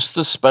yeah, just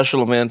the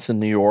special events in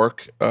New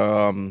York.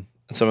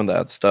 Some of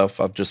that stuff,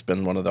 I've just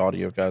been one of the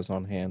audio guys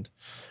on hand,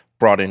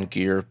 brought in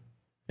gear,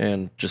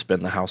 and just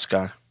been the house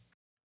guy.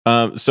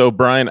 So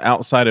Brian,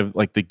 outside of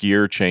like the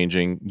gear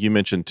changing, you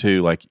mentioned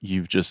too, like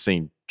you've just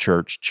seen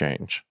church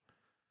change.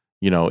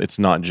 It's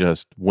not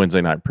just Wednesday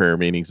night prayer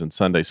meetings and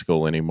Sunday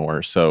school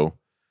anymore. So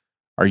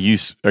are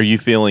you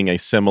feeling a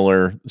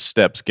similar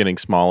steps getting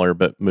smaller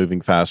but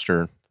moving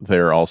faster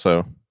there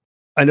also?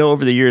 I know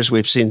over the years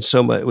we've seen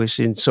so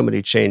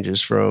many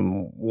changes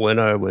from when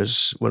I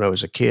was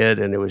a kid,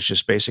 and it was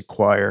just basic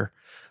choir,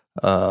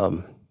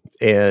 and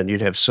you'd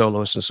have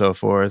soloists and so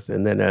forth.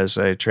 And then as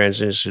I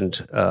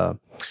transitioned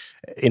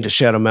into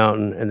Shadow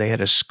Mountain, and they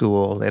had a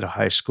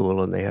high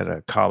school, and they had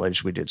a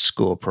college. We did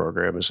school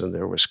programs, and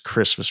there was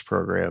Christmas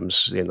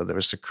programs. There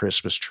was the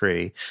Christmas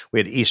tree. We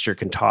had Easter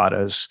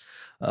cantatas.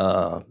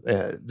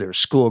 There's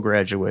school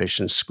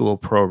graduations, school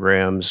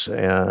programs,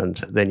 and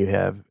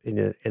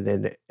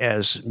then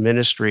as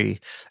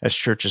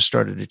churches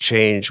started to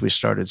change, we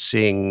started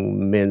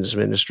seeing men's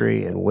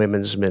ministry and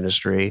women's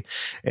ministry,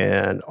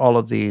 and all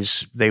of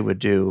these they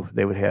would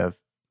have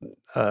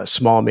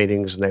small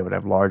meetings, and they would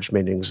have large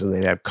meetings, and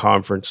they'd have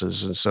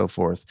conferences and so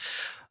forth.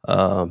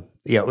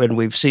 And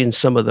we've seen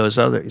some of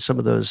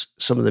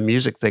the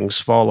music things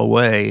fall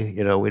away.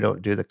 We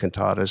don't do the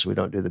cantatas, we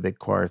don't do the big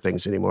choir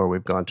things anymore.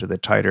 We've gone to the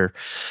tighter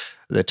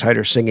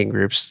singing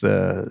groups,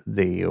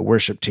 the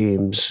worship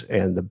teams,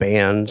 and the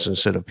bands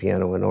instead of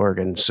piano and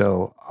organ.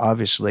 So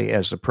obviously,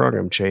 as the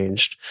program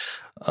changed,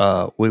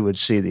 we would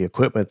see the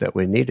equipment that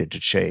we needed to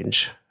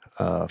change.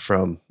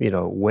 From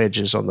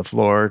wedges on the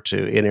floor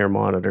to in-ear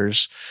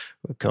monitors,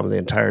 would come the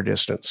entire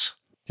distance.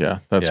 Yeah,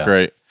 that's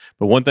great.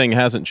 But one thing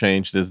hasn't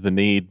changed is the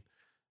need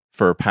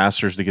for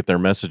pastors to get their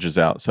messages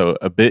out. So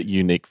a bit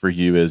unique for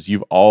you is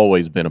you've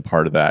always been a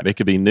part of that. It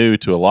could be new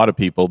to a lot of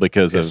people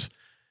because of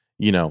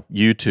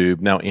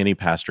YouTube. Now any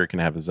pastor can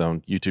have his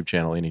own YouTube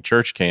channel. Any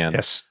church can.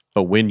 Yes.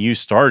 But when you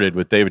started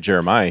with David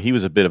Jeremiah, he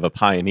was a bit of a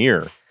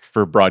pioneer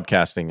for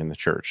broadcasting in the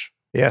church.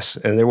 Yes,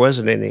 and there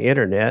wasn't any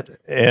internet,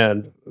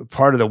 and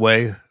part of the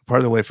way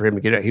for him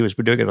to get it, he was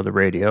doing it on the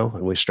radio,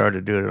 and we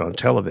started doing it on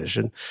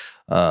television.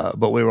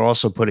 But we were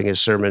also putting his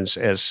sermons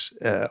as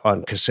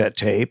on cassette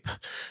tape.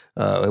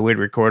 We'd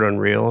record on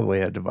reel, and we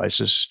had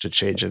devices to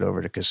change it over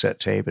to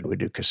cassette tape, and we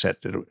do cassette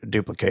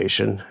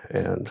duplication.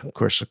 And of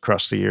course,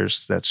 across the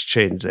years, that's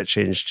changed. That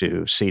changed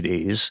to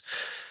CDs.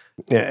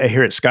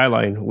 Here at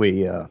Skyline,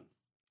 we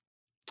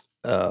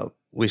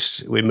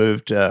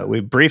moved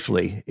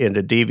briefly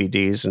into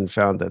DVDs and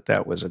found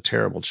that was a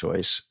terrible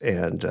choice,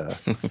 and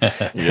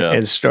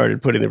and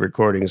started putting the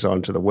recordings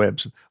onto our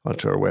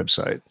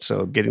website.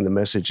 So getting the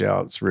message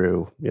out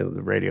through the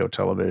radio,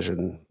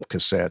 television,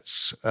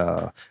 cassettes,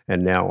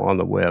 and now on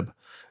the web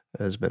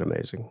has been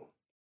amazing.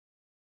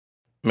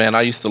 Man,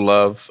 I used to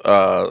love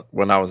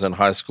when I was in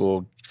high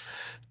school,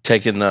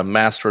 taking the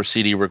master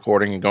CD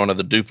recording and going to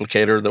the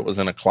duplicator that was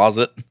in a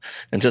closet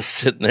and just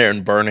sitting there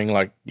and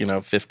burning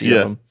 50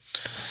 of them.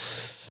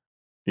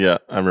 Yeah,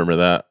 I remember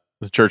that.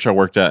 The church I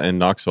worked at in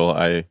Knoxville,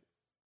 I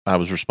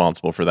was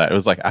responsible for that. It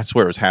was I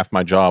swear it was half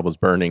my job was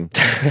burning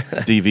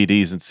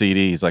DVDs and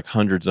CDs,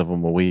 hundreds of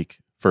them a week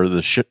for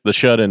the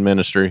shut-in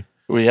ministry.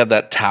 We had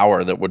that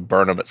tower that would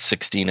burn them at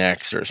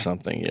 16x or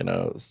something, It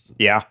was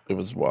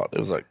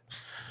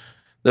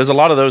there's a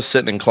lot of those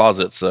sitting in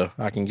closets, so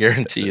I can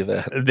guarantee you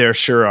that. There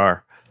sure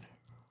are.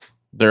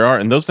 There are,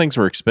 and those things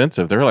were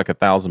expensive. They were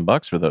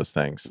 $1,000 for those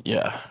things.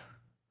 Yeah.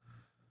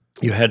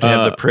 You had to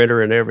have the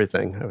printer and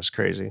everything. That was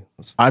crazy.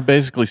 I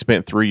basically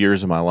spent 3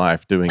 years of my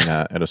life doing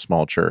that at a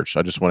small church.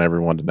 I just want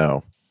everyone to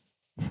know.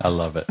 I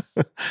love it.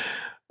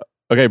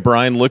 Okay,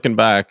 Brian, looking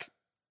back,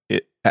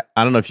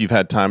 I don't know if you've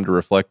had time to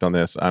reflect on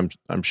this. I'm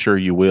sure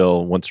you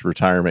will once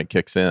retirement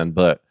kicks in,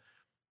 but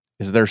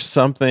is there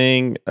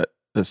something,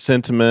 a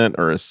sentiment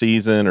or a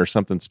season or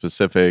something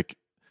specific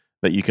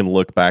that you can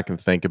look back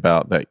and think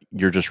about that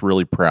you're just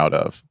really proud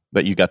of,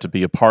 that you got to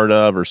be a part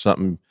of, or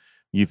something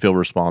you feel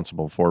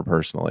responsible for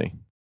personally?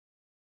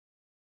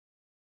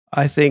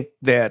 I think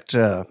that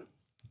one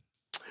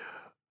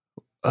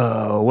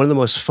of the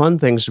most fun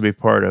things to be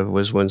part of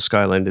was when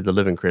Skyline did the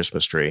Living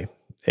Christmas Tree,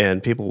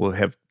 and people will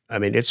have. I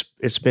mean,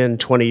 it's been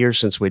 20 years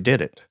since we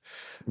did it.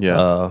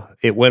 Yeah,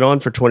 it went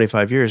on for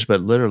 25 years,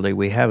 but literally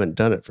we haven't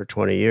done it for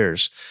 20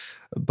 years.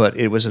 But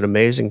it was an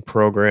amazing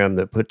program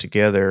that put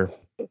together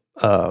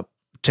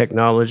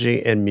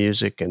technology and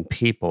music and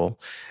people.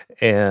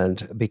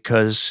 And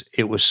because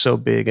it was so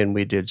big and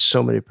we did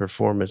so many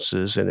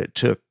performances, and it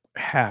took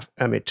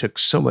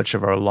so much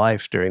of our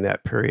life during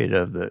that period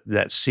of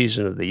that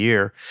season of the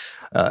year,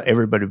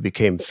 everybody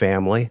became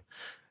family.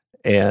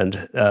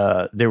 And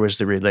there was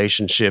the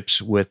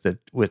relationships with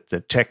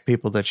the tech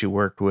people that you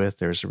worked with.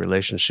 There's the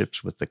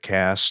relationships with the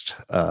cast,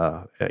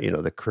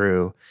 the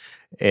crew.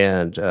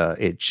 And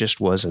it just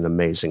was an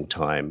amazing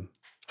time.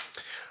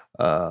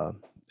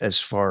 As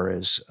far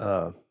as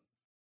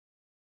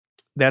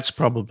that's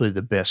probably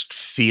the best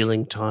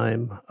feeling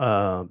time.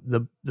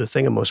 The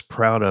thing I'm most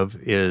proud of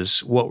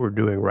is what we're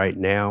doing right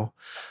now.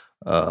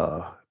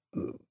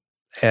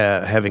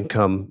 Having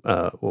come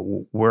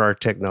where our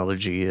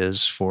technology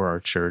is for our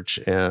church,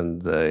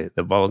 and the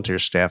volunteer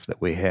staff that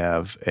we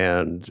have,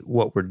 and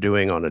what we're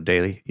doing on a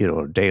daily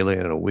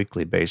and a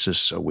weekly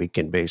basis, a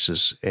weekend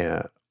basis,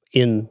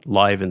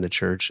 live in the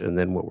church, and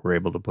then what we're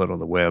able to put on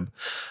the web.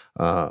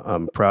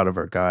 I'm proud of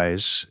our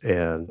guys,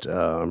 and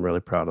I'm really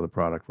proud of the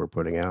product we're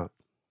putting out.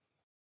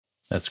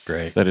 That's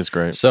great. That is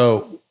great.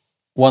 So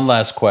one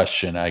last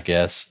question, I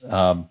guess,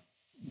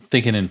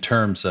 thinking in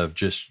terms of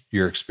just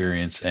your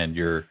experience and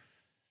your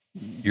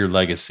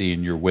legacy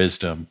and your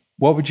wisdom,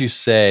 what would you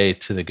say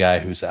to the guy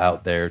who's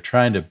out there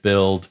trying to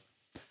build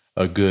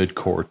a good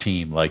core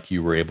team like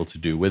you were able to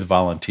do with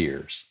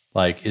volunteers?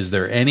 Is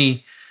there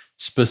any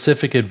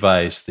specific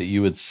advice that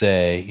you would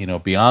say,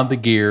 beyond the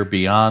gear,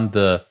 beyond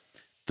the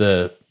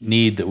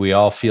need that we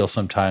all feel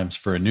sometimes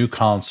for a new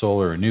console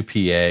or a new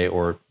PA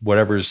or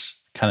whatever's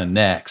kind of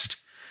next,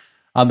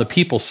 on the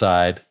people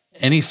side,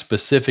 any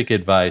specific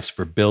advice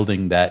for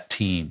building that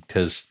team?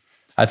 Because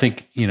I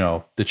think,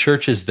 the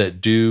churches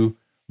that do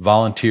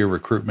volunteer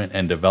recruitment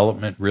and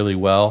development really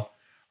well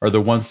are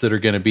the ones that are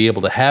going to be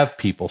able to have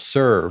people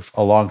serve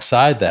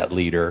alongside that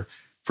leader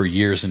for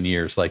years and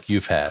years like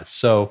you've had.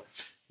 So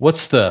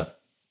what's the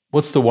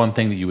one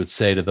thing that you would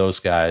say to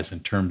those guys in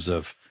terms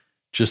of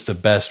just the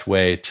best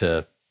way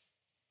to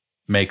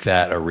make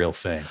that a real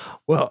thing?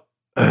 Well,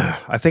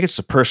 I think it's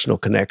the personal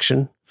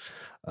connection.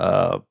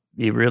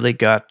 You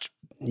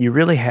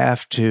really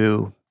have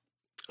to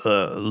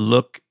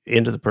look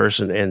into the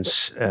person and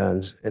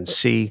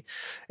see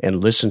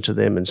and listen to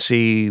them and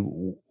see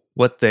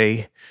what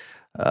they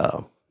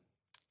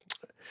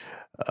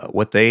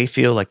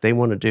feel like they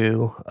want to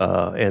do,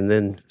 and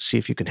then see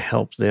if you can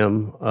help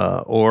them,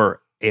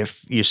 or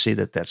if you see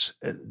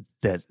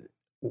that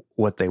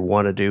what they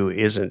want to do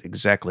isn't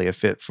exactly a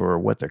fit for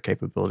what their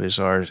capabilities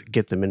are,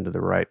 get them into the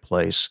right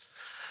place.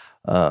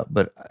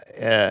 But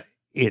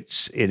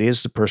it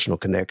is the personal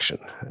connection,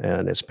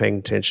 and it's paying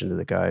attention to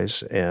the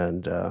guys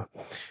and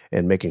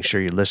making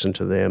sure you listen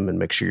to them and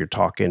make sure you're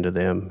talking to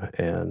them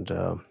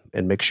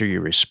and make sure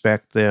you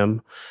respect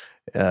them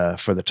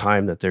for the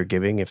time that they're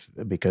giving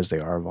because they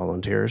are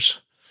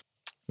volunteers.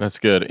 That's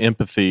good.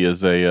 Empathy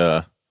is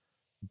a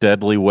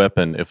deadly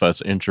weapon if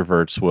us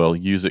introverts will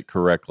use it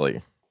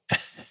correctly.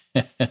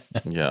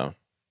 Yeah.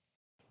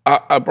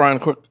 Brian,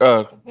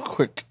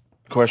 quick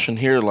question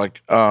here.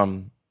 Like,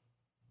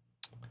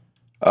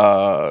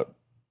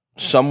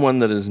 someone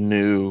that is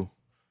new,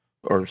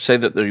 or say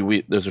that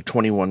there's a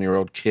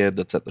 21-year-old kid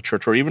that's at the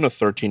church, or even a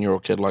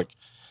 13-year-old kid like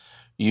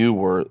you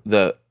were,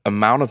 the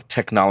amount of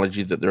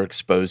technology that they're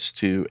exposed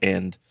to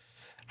and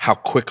how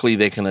quickly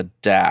they can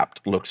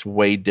adapt looks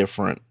way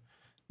different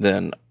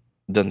than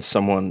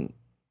someone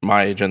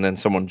my age, and then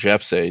someone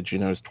Jeff's age,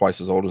 is twice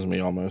as old as me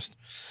almost.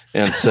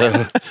 And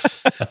so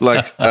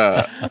like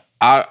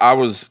I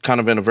was kind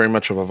of in a very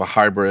much of a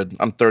hybrid.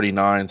 I'm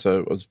 39, so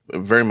it was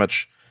very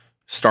much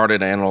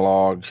started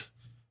analog,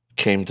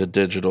 came to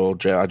digital.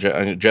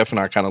 Jeff and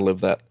I kind of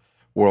lived that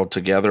world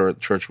together at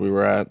the church we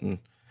were at and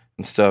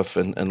stuff.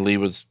 And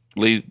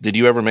Lee, did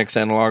you ever mix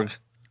analog?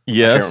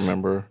 Yes. I can't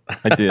remember.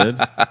 I did.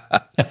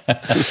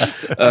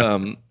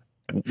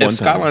 If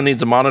Skyline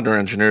needs a monitor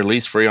engineer,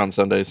 Lee's free on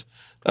Sundays.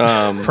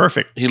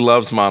 Perfect. He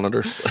loves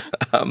monitors.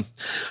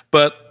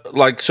 But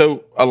like,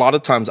 so a lot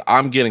of times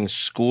I'm getting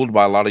schooled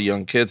by a lot of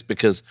young kids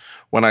because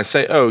when I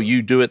say, oh,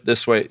 you do it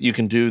this way, you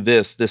can do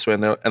this way,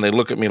 and they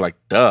look at me like,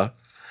 duh.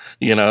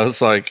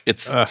 It's like,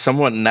 it's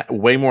somewhat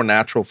way more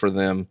natural for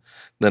them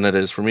than it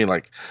is for me.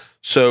 Like,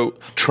 so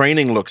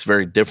training looks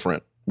very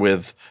different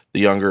with the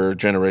younger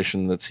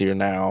generation that's here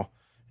now,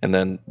 and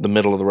then the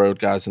middle of the road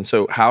guys. And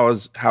so how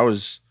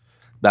has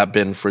that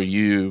been for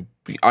you?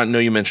 I know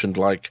you mentioned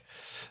like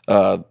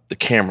the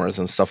cameras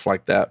and stuff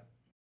like that.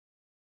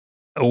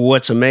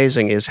 What's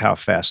amazing is how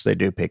fast they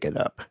do pick it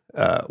up,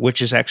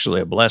 which is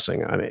actually a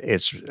blessing. I mean,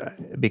 it's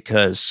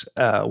because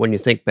when you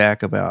think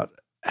back about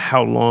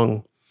how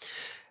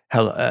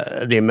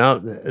the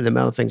amount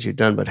of things you've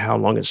done, but how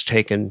long it's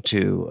taken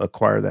to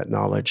acquire that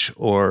knowledge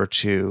or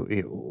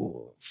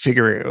to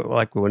figure,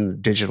 like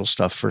when digital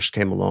stuff first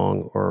came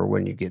along, or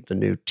when you get the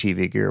new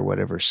TV gear or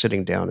whatever,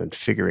 sitting down and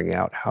figuring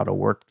out how to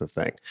work the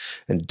thing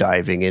and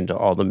diving into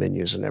all the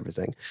menus and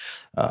everything.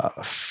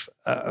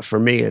 For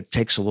me, it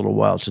takes a little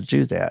while to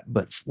do that.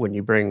 But when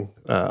you bring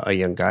a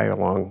young guy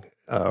along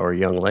or a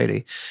young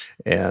lady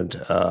and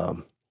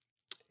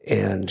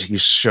you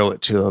show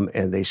it to them,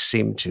 and they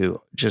seem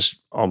to just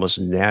almost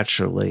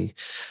naturally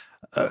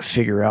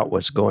figure out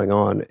what's going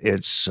on,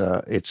 it's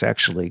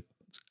actually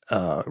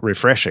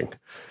refreshing.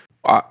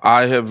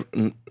 I have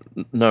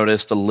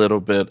noticed a little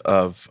bit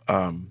of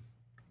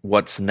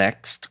what's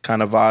next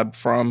kind of vibe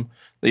from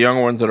the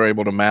younger ones that are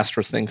able to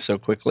master things so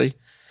quickly.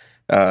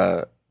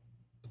 I'm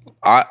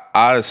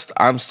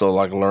still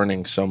like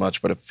learning so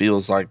much, but it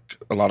feels like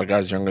a lot of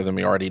guys younger than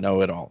me already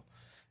know it all.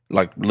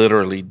 Like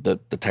literally the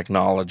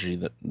technology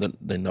that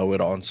they know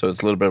it all. And so it's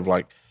a little bit of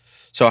like,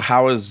 so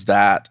how is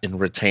that in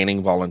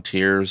retaining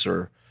volunteers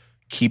or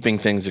keeping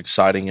things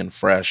exciting and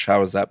fresh?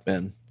 How has that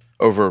been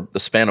over the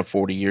span of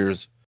 40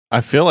 years? I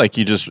feel like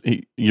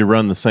you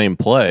run the same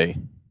play.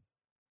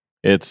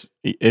 It's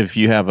if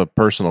you have a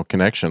personal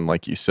connection,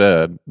 like you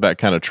said, that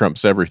kind of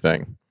trumps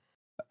everything.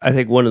 I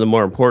think one of the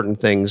more important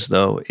things,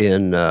 though,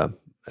 in the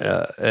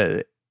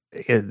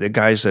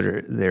guys that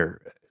are there,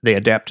 they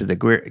adapt to the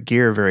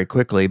gear very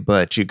quickly,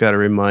 but you got to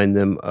remind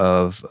them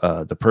of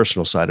the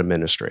personal side of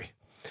ministry.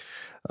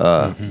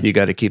 You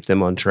got to keep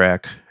them on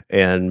track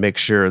and make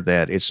sure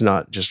that it's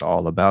not just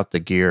all about the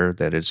gear,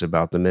 that it's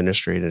about the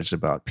ministry and it's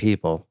about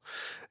people,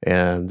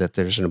 and that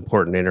there's an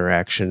important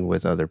interaction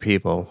with other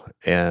people,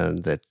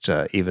 and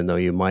that even though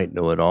you might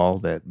know it all,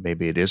 that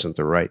maybe it isn't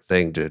the right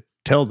thing to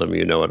tell them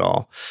you know it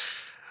all.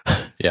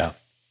 Yeah.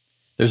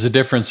 There's a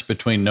difference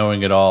between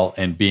knowing it all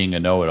and being a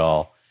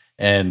know-it-all.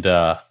 And,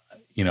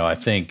 I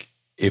think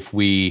if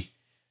we,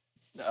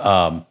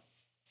 the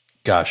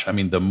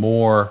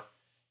more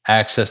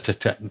access to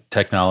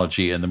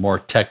technology and the more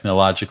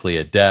technologically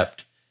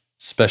adept,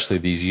 especially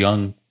these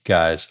young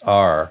guys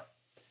are,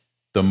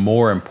 the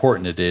more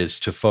important it is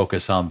to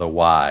focus on the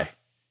why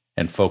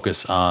and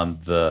focus on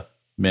the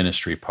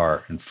ministry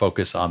part and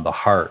focus on the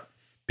heart.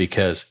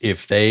 Because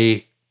if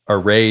they are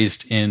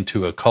raised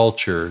into a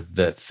culture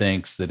that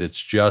thinks that it's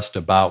just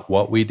about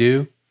what we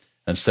do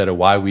instead of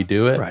why we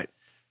do it, right,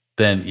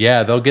 then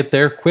they'll get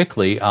there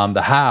quickly on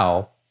the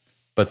how,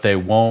 but they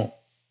won't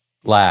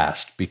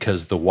last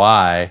because the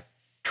why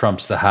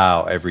trumps the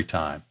how every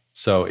time.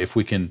 So if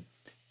we can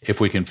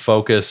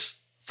focus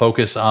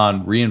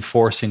on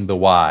reinforcing the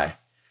why,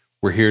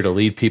 we're here to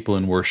lead people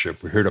in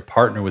worship. We're here to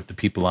partner with the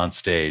people on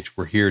stage.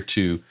 We're here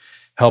to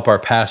help our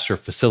pastor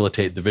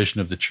facilitate the vision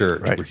of the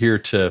church. Right. We're here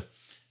to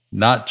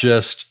not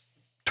just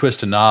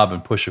twist a knob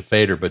and push a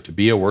fader, but to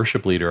be a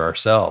worship leader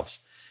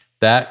ourselves.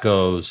 That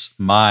goes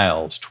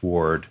miles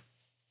toward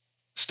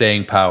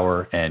staying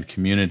power and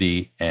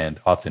community and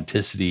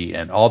authenticity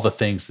and all the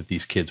things that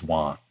these kids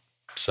want.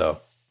 So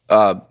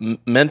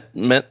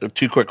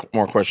Two quick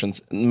more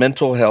questions.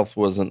 Mental health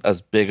wasn't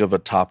as big of a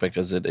topic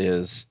as it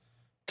is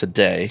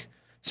today,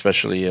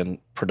 especially in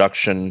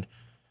production,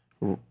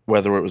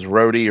 whether it was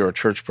roadie or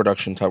church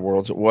production type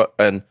worlds.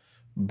 And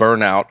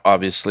burnout,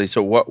 obviously.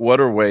 So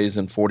what are ways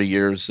in 40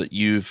 years that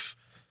you've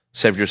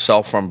saved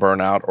yourself from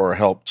burnout or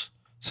helped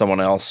someone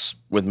else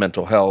with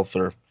mental health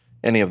or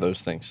any of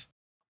those things?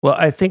 Well,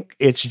 I think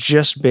it's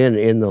just been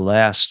in the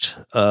last,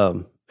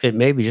 it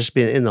may be just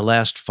been in the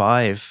last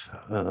 5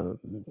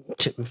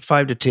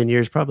 to 10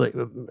 years, probably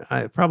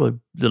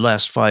the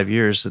last 5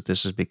 years that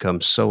this has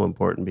become so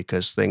important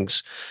because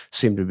things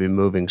seem to be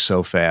moving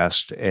so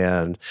fast.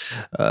 And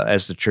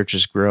as the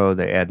churches grow,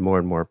 they add more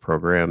and more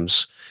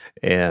programs,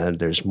 and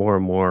there's more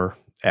and more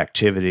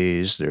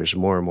activities, there's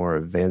more and more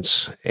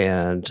events,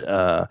 and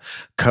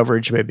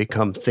coverage may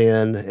become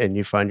thin, and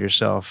you find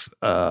yourself,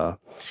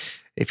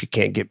 if you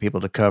can't get people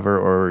to cover,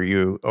 or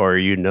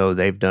you know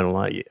they've done a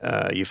lot,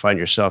 you find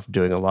yourself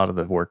doing a lot of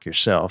the work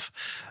yourself.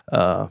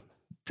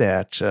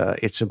 That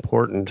it's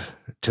important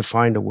to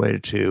find a way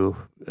to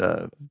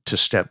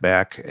step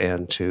back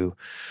and to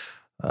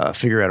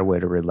figure out a way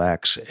to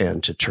relax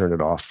and to turn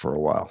it off for a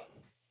while.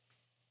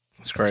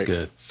 That's great. That's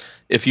good.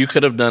 If you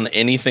could have done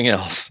anything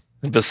else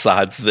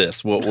besides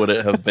this, what would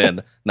it have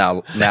been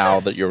now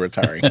that you're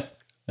retiring?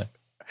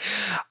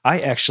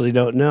 I actually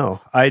don't know.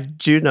 I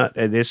do not.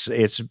 This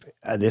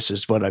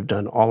is what I've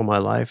done all of my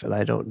life, and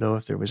I don't know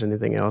if there was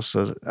anything else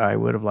that I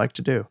would have liked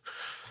to do.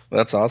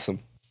 That's awesome.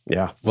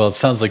 Yeah. Well, it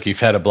sounds like you've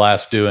had a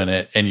blast doing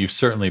it, and you've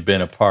certainly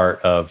been a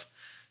part of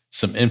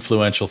some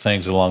influential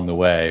things along the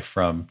way,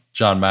 from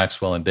John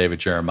Maxwell and David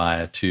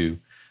Jeremiah to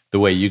the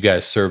way you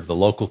guys serve the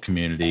local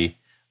community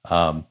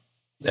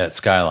at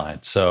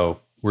Skyline. So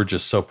we're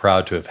just so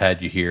proud to have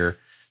had you here.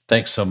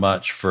 Thanks so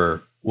much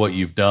for what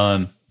you've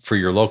done for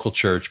your local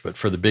church, but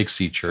for the Big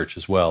C Church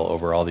as well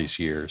over all these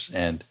years.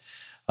 And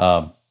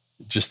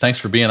just thanks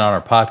for being on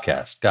our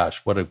podcast.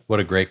 Gosh, what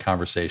a great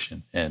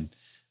conversation. And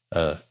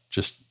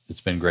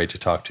it's been great to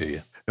talk to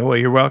you. Well,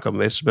 you're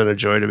welcome. It's been a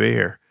joy to be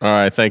here. All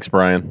right. Thanks,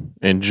 Brian.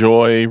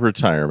 Enjoy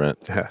retirement.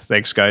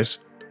 Thanks, guys.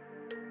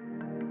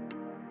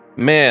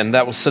 Man,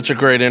 that was such a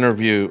great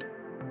interview.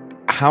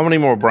 How many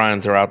more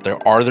Brians are out there?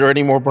 Are there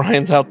any more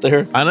Brians out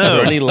there? I know. Are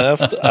there any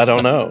left? I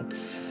don't know.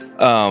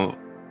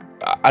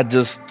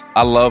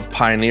 I love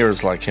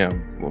pioneers like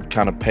him,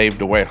 kind of paved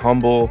the way.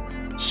 Humble,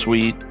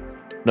 sweet,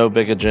 no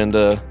big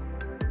agenda,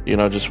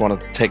 just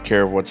want to take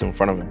care of what's in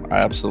front of him. I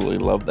absolutely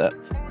love that.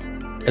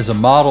 As a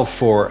model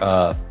for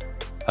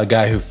a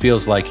guy who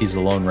feels like he's a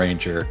Lone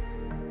Ranger,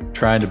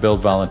 trying to build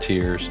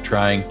volunteers,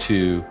 trying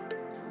to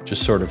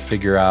just sort of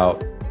figure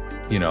out,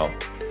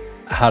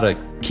 how to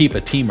keep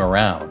a team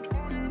around,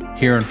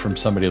 hearing from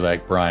somebody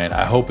like Brian,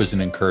 I hope is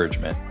an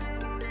encouragement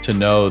to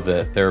know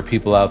that there are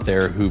people out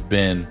there who've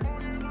been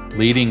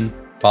leading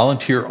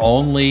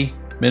volunteer-only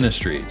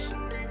ministries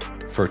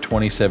for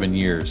 27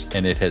 years,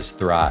 and it has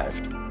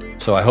thrived.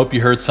 So I hope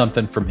you heard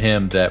something from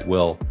him that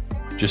will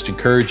just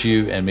encourage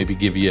you and maybe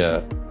give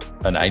you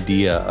an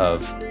idea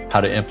of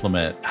how to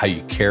implement how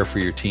you care for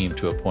your team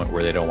to a point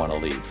where they don't want to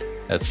leave.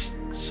 That's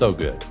so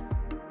good.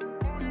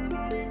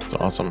 It's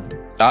awesome.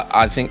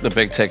 I think the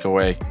big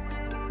takeaway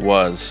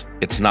was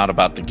it's not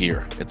about the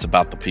gear. It's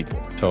about the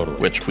people. Totally.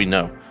 Which we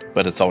know,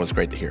 but it's always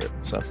great to hear it.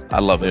 So I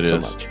love it so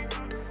much.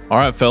 All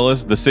right,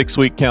 fellas, the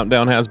 6-week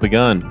countdown has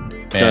begun.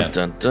 Man, dun,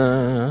 dun,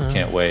 dun.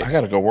 Can't wait. I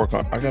got to go look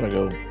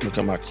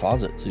at my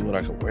closet, see what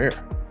I can wear.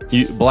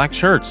 Black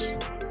shirts.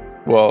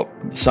 Well,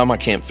 some I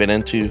can't fit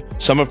into.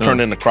 Some have turned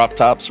into crop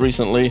tops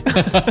recently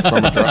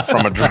from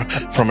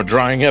a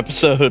drying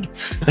episode.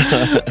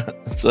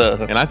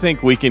 And I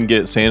think we can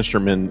get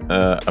Sandstrom in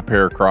a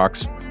pair of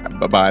Crocs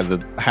by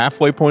the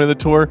halfway point of the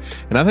tour,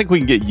 and I think we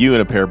can get you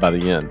in a pair by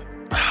the end.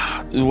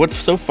 What's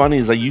so funny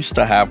is I used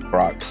to have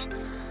Crocs,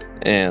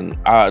 and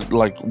I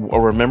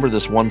remember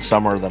this one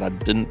summer that I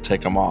didn't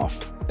take them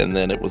off, and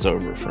then it was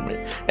over for me.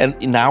 And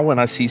now when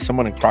I see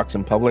someone in Crocs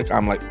in public,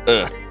 I'm like,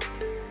 ugh,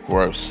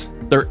 gross.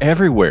 They're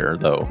everywhere,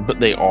 though. But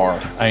they are.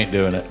 I ain't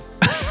doing it.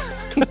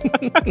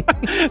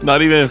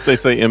 Not even if they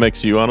say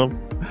MXU on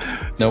them?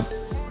 Nope.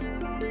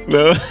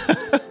 No.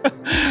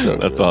 So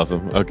that's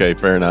awesome. Okay,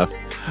 fair enough.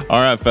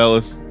 All right,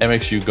 fellas.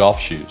 MXU golf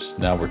shoes.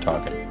 Now we're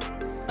talking.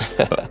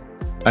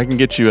 I can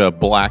get you a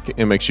black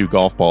MXU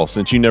golf ball.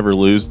 Since you never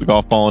lose the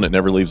golf ball and it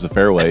never leaves the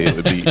fairway, it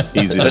would be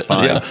easy to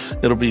find. Yeah,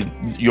 it'll be,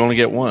 you only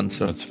get one.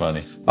 So that's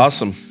funny.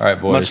 Awesome. All right,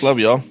 boys. Much love,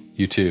 y'all.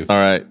 You too. All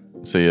right.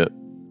 See ya.